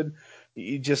talented.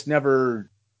 You just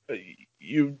never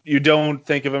you don't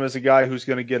think of him as a guy who's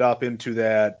going to get up into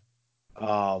that.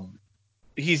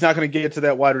 He's not going to get to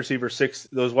that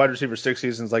those wide receiver 6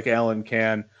 seasons like Allen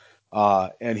can,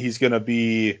 and he's going to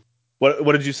be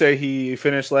what did you say he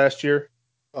finished last year?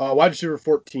 Wide receiver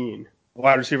 14.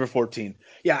 Wide receiver 14.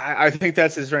 Yeah, I think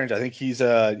that's his range. I think his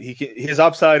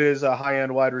upside is a high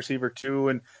end wide receiver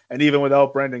 2, and even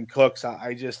without Brandon Cooks,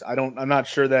 I'm not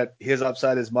sure that his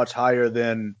upside is much higher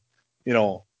than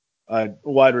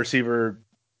wide receiver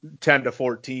 10 to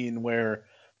 14, where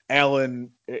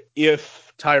Allen,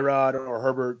 if Tyrod or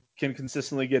Herbert can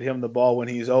consistently get him the ball when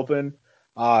he's open,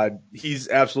 he's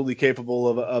absolutely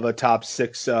capable of a top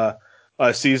 6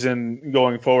 season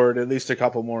going forward, at least a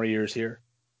couple more years here.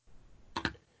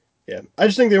 Yeah, I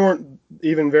just think they weren't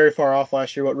even very far off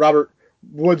last year. But Robert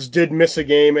Woods did miss a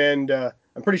game, and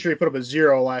I'm pretty sure he put up a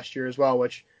 0 last year as well,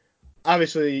 which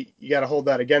obviously you got to hold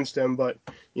that against him. But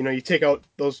you take out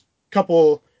those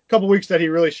couple weeks that he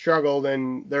really struggled,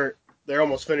 and they're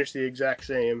almost finished the exact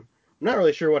same. I'm not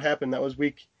really sure what happened. That was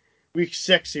week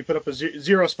 6. He put up a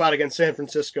 0 spot against San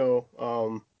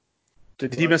Francisco.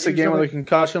 Did he miss a game with a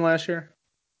concussion last year?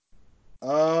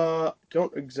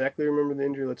 Don't exactly remember the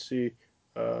injury. Let's see.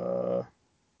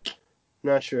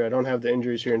 Not sure. I don't have the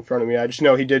injuries here in front of me. I just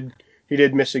know he did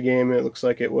miss a game. It looks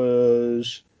like it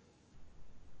was.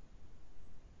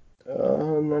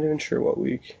 I'm not even sure what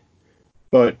week,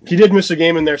 but he did miss a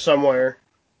game in there somewhere.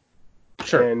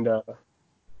 Sure. And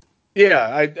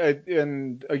yeah,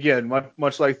 and again,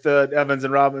 much like the Evans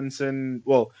and Robinson,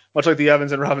 much like the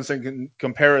Evans and Robinson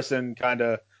comparison, kind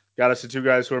of got us to 2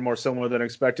 guys who are more similar than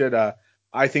expected.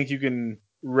 I think you can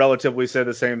relatively say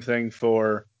the same thing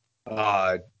for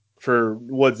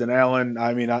Woods and Allen.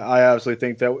 I mean, I absolutely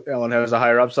think that Allen has a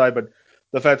higher upside, but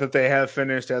the fact that they have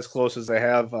finished as close as they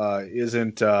have is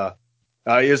a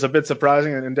bit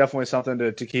surprising and definitely something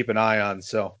to keep an eye on.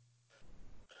 So.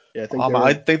 Yeah,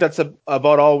 I think that's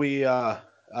about all we had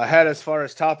as far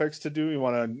as topics to do. We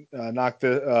want to knock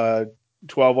the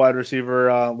 12 wide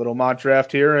receiver little mock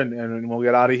draft here, and we'll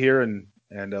get out of here and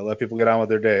let people get on with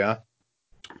their day, huh?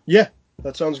 Yeah,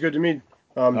 that sounds good to me.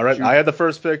 All right, I had the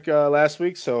first pick last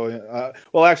week, so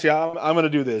actually, I'm going to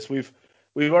do this. We've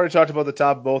already talked about the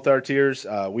top of both our tiers.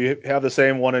 We have the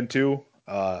same 1 and 2.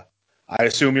 I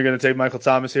assume you're going to take Michael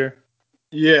Thomas here.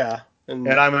 Yeah. And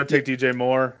I'm going to take DJ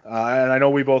Moore. And I know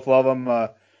we both love him.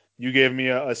 You gave me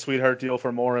a sweetheart deal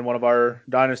for Moore in one of our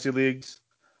dynasty leagues.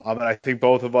 And I think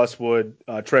both of us would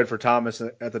trade for Thomas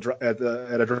at a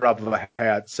drop of a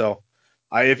hat. So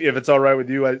if it's all right with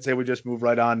you, I'd say we just move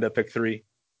right on to pick 3.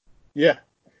 Yeah.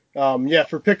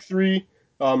 For pick 3,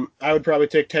 I would probably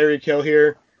take Tyreek Hill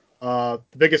here. The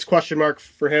biggest question mark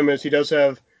for him is he does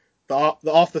have the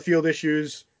off the field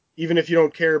issues. Even if you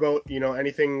don't care about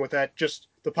anything with that, just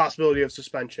the possibility of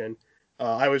suspension.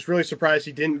 I was really surprised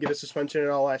he didn't get a suspension at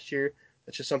all last year.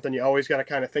 That's just something you always got to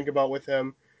kind of think about with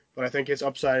him. But I think his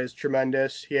upside is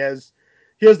tremendous. He has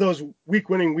those league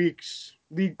winning weeks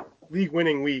that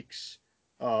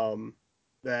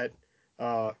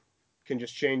can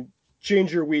just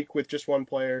change your week with just one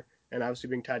player. And obviously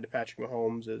being tied to Patrick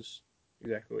Mahomes is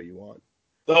exactly what you want.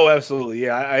 Oh, absolutely.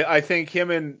 Yeah, I think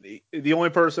him and the only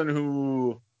person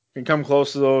who can come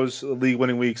close to those league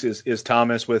winning weeks is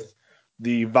Thomas with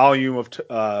the volume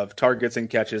of targets and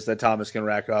catches that Thomas can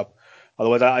rack up.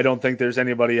 Otherwise, I don't think there's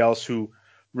anybody else who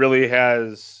really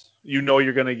has,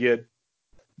 you're going to get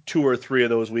 2 or 3 of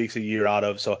those weeks a year out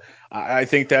of. So I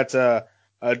think that's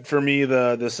for me,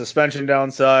 the suspension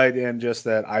downside and just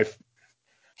that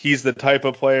he's the type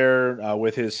of player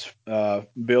with his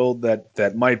build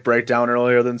that might break down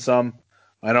earlier than some.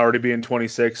 And already being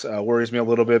 26 worries me a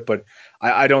little bit, but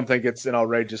I don't think it's an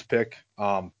outrageous pick.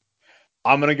 I'm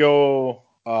gonna go.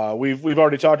 We've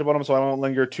already talked about him, so I won't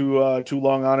linger too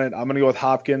long on it. I'm gonna go with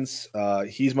Hopkins.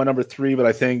 He's my number 3, but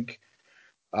I think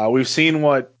we've seen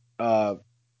what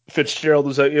Fitzgerald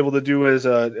was able to do as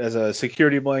a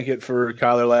security blanket for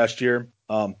Kyler last year.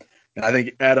 And I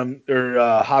think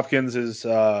Hopkins is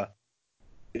a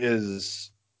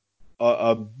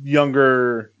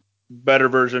younger, better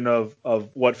version of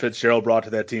what Fitzgerald brought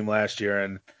to that team last year.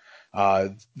 And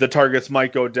the targets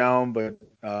might go down, but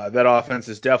that offense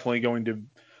is definitely going to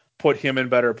put him in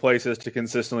better places to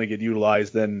consistently get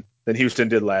utilized than Houston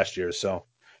did last year. So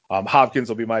Hopkins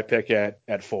will be my pick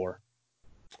at 4.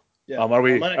 Yeah.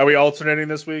 Are we alternating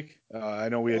this week? I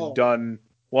know we had done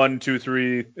 1, 2,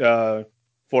 3, 4,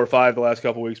 5 the last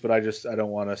couple of weeks, but I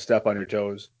don't want to step on your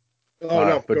toes.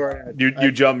 No, but go ahead.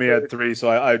 You jumped me at 3,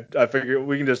 so I figure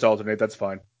we can just alternate. That's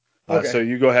fine. Okay. So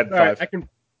you go ahead at 5.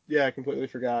 Right, I completely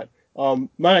forgot.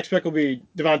 My next pick will be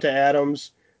Devonta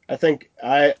Adams. I think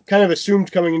I kind of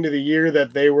assumed coming into the year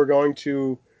that they were going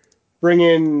to bring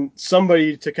in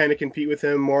somebody to kind of compete with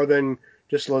him more than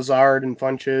just Lazard and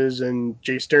Funches and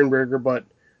Jay Sternberger, but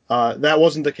that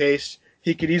wasn't the case.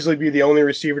 He could easily be the only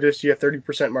receiver to see a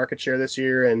 30% market share this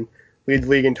year and lead the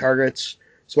league in targets.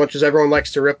 As much as everyone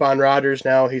likes to rip on Rodgers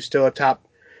now, he's still a top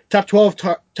 12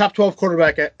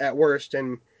 quarterback at worst,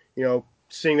 and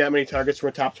seeing that many targets from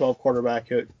a top 12 quarterback,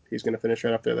 he's going to finish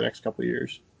right up there the next couple of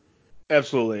years.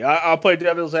 Absolutely. I'll play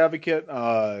devil's advocate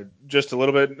just a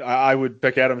little bit. I would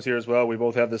pick Adams here as well. We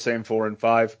both have the same 4 and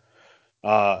 5.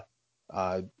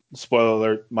 Spoiler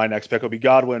alert, my next pick will be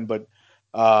Godwin, but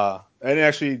and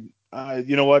actually,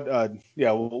 you know what?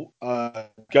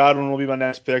 Godwin will be my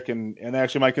next pick, and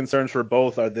actually my concerns for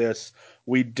both are this.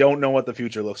 We don't know what the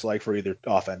future looks like for either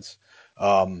offense.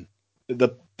 The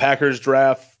Packers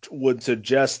draft would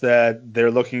suggest that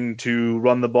they're looking to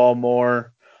run the ball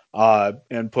more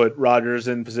and put Rodgers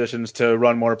in positions to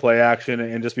run more play action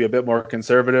and just be a bit more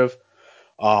conservative.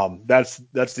 That's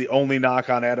the only knock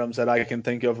on Adams that I can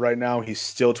think of right now. He's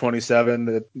still 27.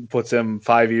 That puts him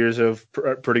 5 years of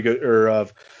pretty good or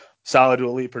of solid to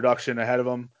elite production ahead of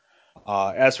him.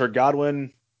 As for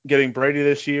Godwin getting Brady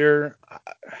this year,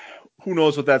 who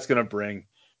knows what that's going to bring?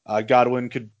 Godwin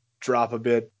could drop a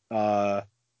bit,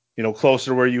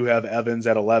 closer to where you have Evans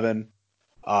at 11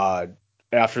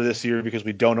 after this year because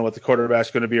we don't know what the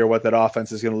quarterback's going to be or what that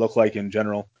offense is going to look like in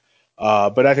general.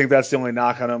 But I think that's the only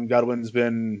knock on him. Godwin's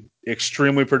been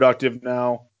extremely productive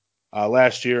now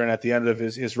last year and at the end of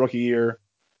his rookie year.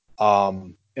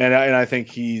 And I think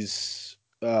he's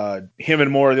him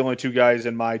and Moore are the only 2 guys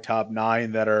in my top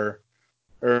 9 that are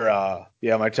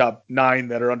my top 9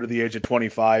 that are under the age of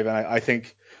 25. And I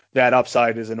think that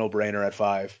upside is a no-brainer at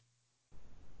 5.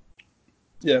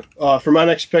 Yeah. For my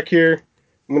next pick here,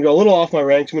 I'm going to go a little off my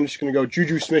ranks. I'm just going to go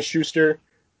Juju Smith-Schuster.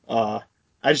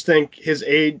 I just think his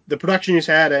age, the production he's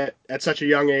had at such a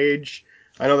young age.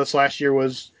 I know this last year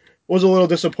was a little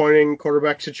disappointing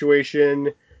quarterback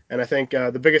situation, and I think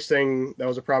the biggest thing that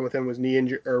was a problem with him was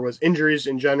was injuries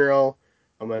in general.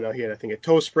 I know he had a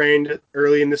toe sprained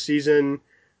early in the season.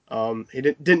 He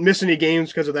didn't miss any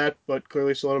games because of that, but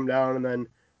clearly slowed him down, and then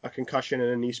a concussion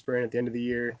and a knee sprain at the end of the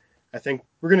year. I think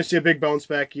we're going to see a big bounce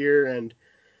back year, and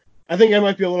I think I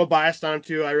might be a little biased on him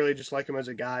too. I really just like him as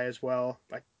a guy as well.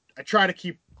 I try to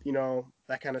keep,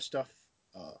 that kind of stuff,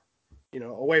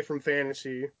 away from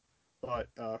fantasy, but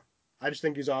I just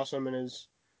think he's awesome, and his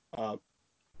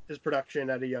production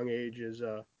at a young age is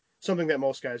something that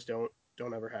most guys don't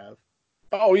ever have.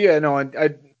 Oh yeah, no,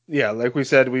 like we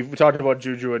said, we talked about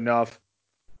Juju enough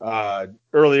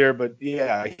earlier, but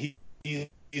yeah,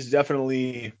 he's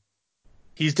definitely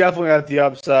at the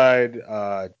upside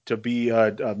to be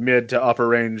a mid to upper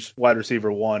range wide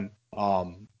receiver 1.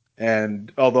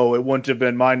 And although it wouldn't have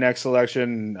been my next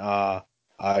selection,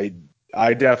 I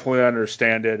definitely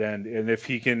understand it. And if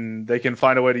they can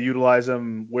find a way to utilize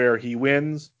him where he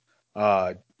wins,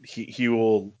 he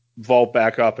will vault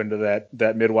back up into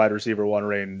that mid wide receiver one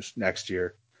range next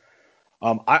year.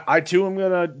 I too am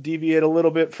gonna deviate a little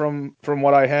bit from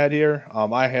what I had here.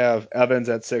 I have Evans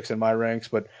at 6 in my ranks,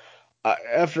 but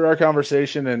after our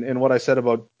conversation and what I said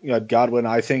about Godwin,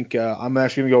 I think I'm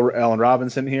actually gonna go Allen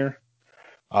Robinson here.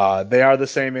 They are the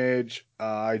same age.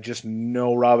 I just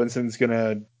know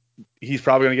he's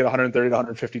probably gonna get 130 to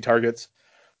 150 targets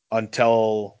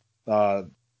until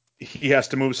he has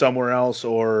to move somewhere else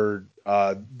or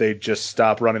they just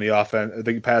stop running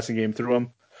the passing game through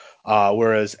him.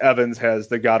 Whereas Evans has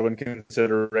the Godwin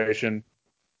consideration.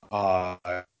 Uh,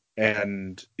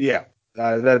 and yeah,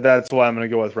 that's why I'm going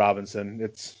to go with Robinson.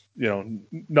 It's,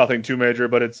 nothing too major,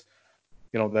 but it's,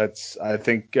 I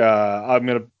think I'm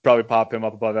going to probably pop him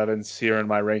up above Evans here in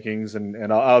my rankings,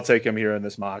 and I'll take him here in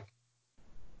this mock.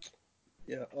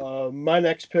 Yeah, my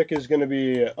next pick is going to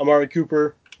be Amari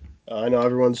Cooper. I know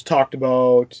everyone's talked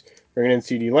about bringing in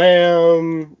CeeDee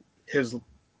Lamb, his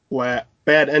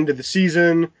bad end of the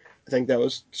season. I think that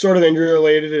was sort of injury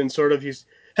related, and sort of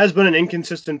has been an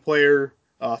inconsistent player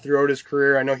throughout his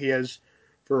career. I know he has,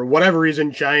 for whatever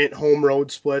reason, giant home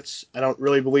road splits. I don't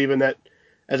really believe in that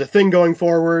as a thing going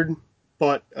forward,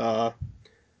 but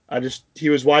he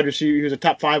was wide receiver. He was a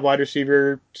top 5 wide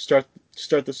receiver to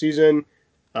start the season.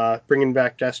 Bringing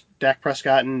back Dak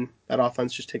Prescott and that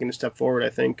offense just taking a step forward. I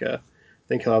think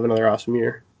he'll have another awesome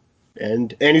year,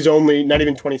 and he's only not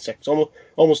even 26,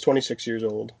 almost 26 years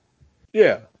old.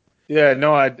 Yeah.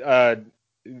 No, I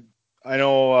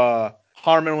know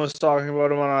Harmon was talking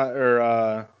about him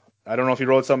I don't know if he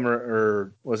wrote something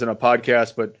or was in a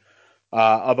podcast, but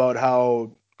about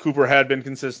how Cooper had been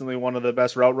consistently one of the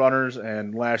best route runners,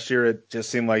 and last year it just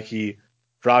seemed like he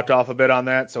dropped off a bit on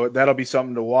that. So that'll be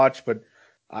something to watch, but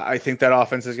I think that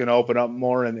offense is going to open up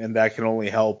more, and that can only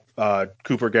help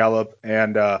Cooper Gallup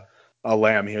and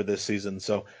Lamb here this season.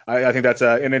 So I think that's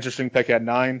an interesting pick at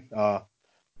 9.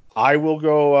 I will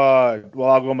go. I'll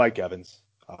go Mike Evans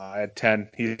at 10.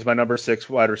 He's my number 6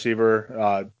 wide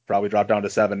receiver. Probably dropped down to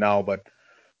 7 now, but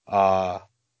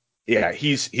yeah,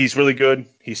 he's really good.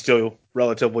 He's still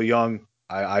relatively young.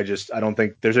 I don't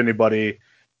think there's anybody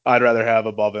I'd rather have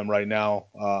above him right now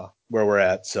where we're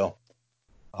at. So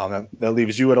that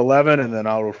leaves you at 11, and then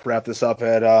I'll wrap this up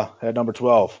at number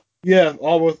 12. Yeah,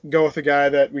 go with the guy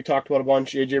that we talked about a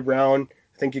bunch, AJ Brown.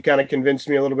 I think you kind of convinced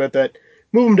me a little bit that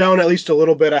move him down at least a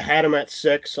little bit. I had him at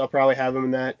 6. I'll probably have him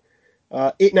in that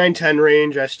 8, 9, 10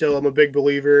 range. I still am a big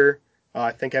believer.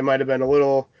 I think I might have been a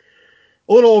little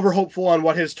over hopeful on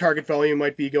what his target volume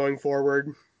might be going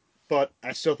forward, but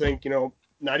I still think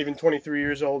not even 23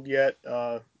 years old yet,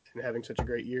 and having such a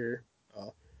great year,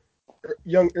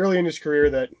 early in his career,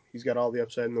 that he's got all the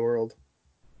upside in the world.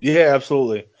 Yeah,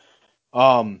 absolutely.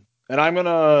 And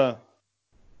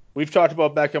we've talked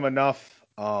about Beckham enough.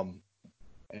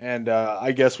 And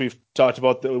I guess we talked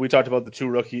about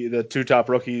the two top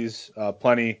rookies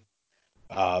plenty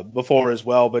before as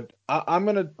well. But I'm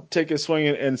gonna take a swing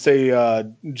and say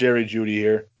Jerry Jeudy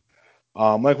here.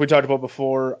 Like we talked about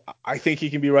before, I think he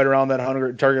can be right around that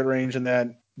 100 target range in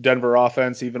that Denver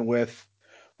offense, even with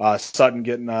Sutton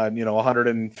getting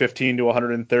 115 to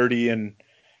 130 and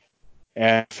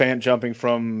Fant jumping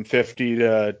from 50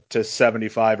 to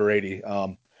 75 or 80.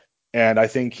 And I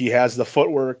think he has the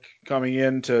footwork coming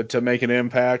in to make an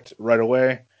impact right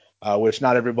away, which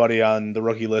not everybody on the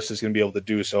rookie list is going to be able to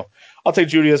do. So I'll take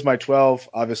Jeudy as my 12.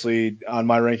 Obviously, on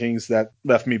my rankings, that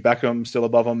left me Beckham still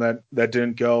above him that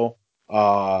didn't go.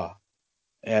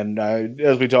 And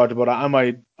as we talked about, I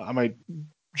might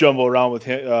jumble around with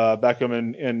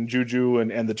Beckham and Juju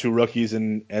and the 2 rookies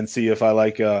and see if I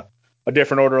like a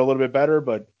different order a little bit better.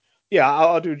 But yeah,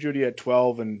 I'll do Jeudy at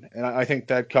 12, and I think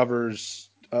that covers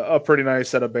a pretty nice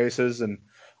set of bases, and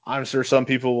I'm sure some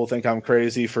people will think I'm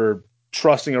crazy for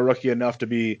trusting a rookie enough to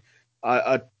be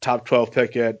a top 12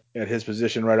 pick at his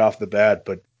position right off the bat.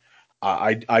 But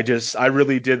I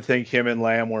really did think him and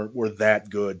Lamb were that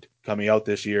good coming out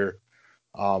this year.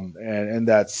 And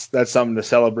that's something to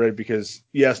celebrate because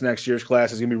yes, next year's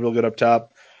class is gonna be real good up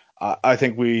top. I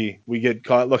think we get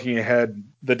caught looking ahead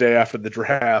the day after the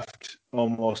draft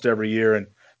almost every year, and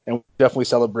we definitely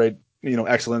celebrate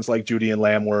excellence like Jeudy and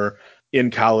Lamb were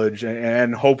in college,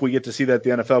 and hope we get to see that at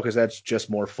the NFL because that's just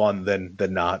more fun than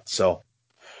not. So,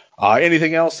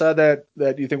 anything else that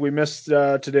you think we missed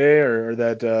today, or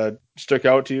that stuck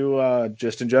out to you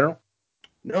just in general?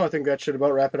 No, I think that should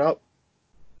about wrap it up.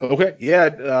 Okay,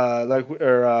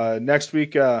 yeah. Next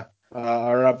week,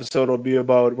 Our episode will be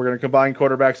about, we're going to combine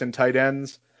quarterbacks and tight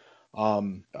ends.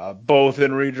 Both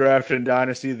in redraft and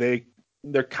dynasty,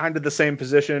 they're kind of the same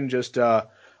position, just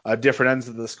different ends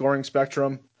of the scoring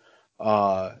spectrum.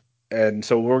 And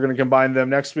so we're going to combine them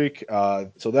next week.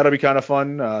 So that'll be kind of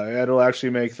fun. It'll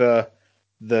actually make the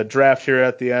draft here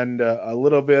at the end a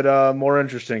little bit more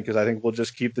interesting, because I think we'll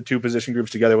just keep the two position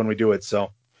groups together when we do it.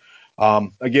 So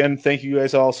again, thank you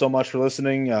guys all so much for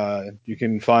listening. You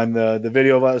can find the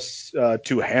video of us,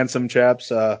 two handsome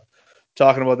chaps,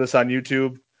 talking about this on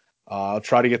YouTube. I'll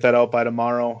try to get that out by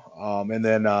tomorrow. And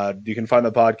then you can find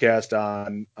the podcast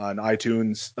on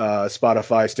iTunes,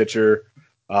 Spotify, Stitcher,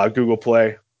 Google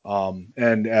Play,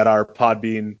 and at our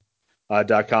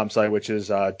Podbean.com site, which is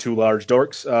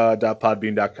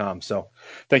twolargedorks.podbean.com. So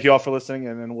thank you all for listening,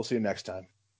 and then we'll see you next time.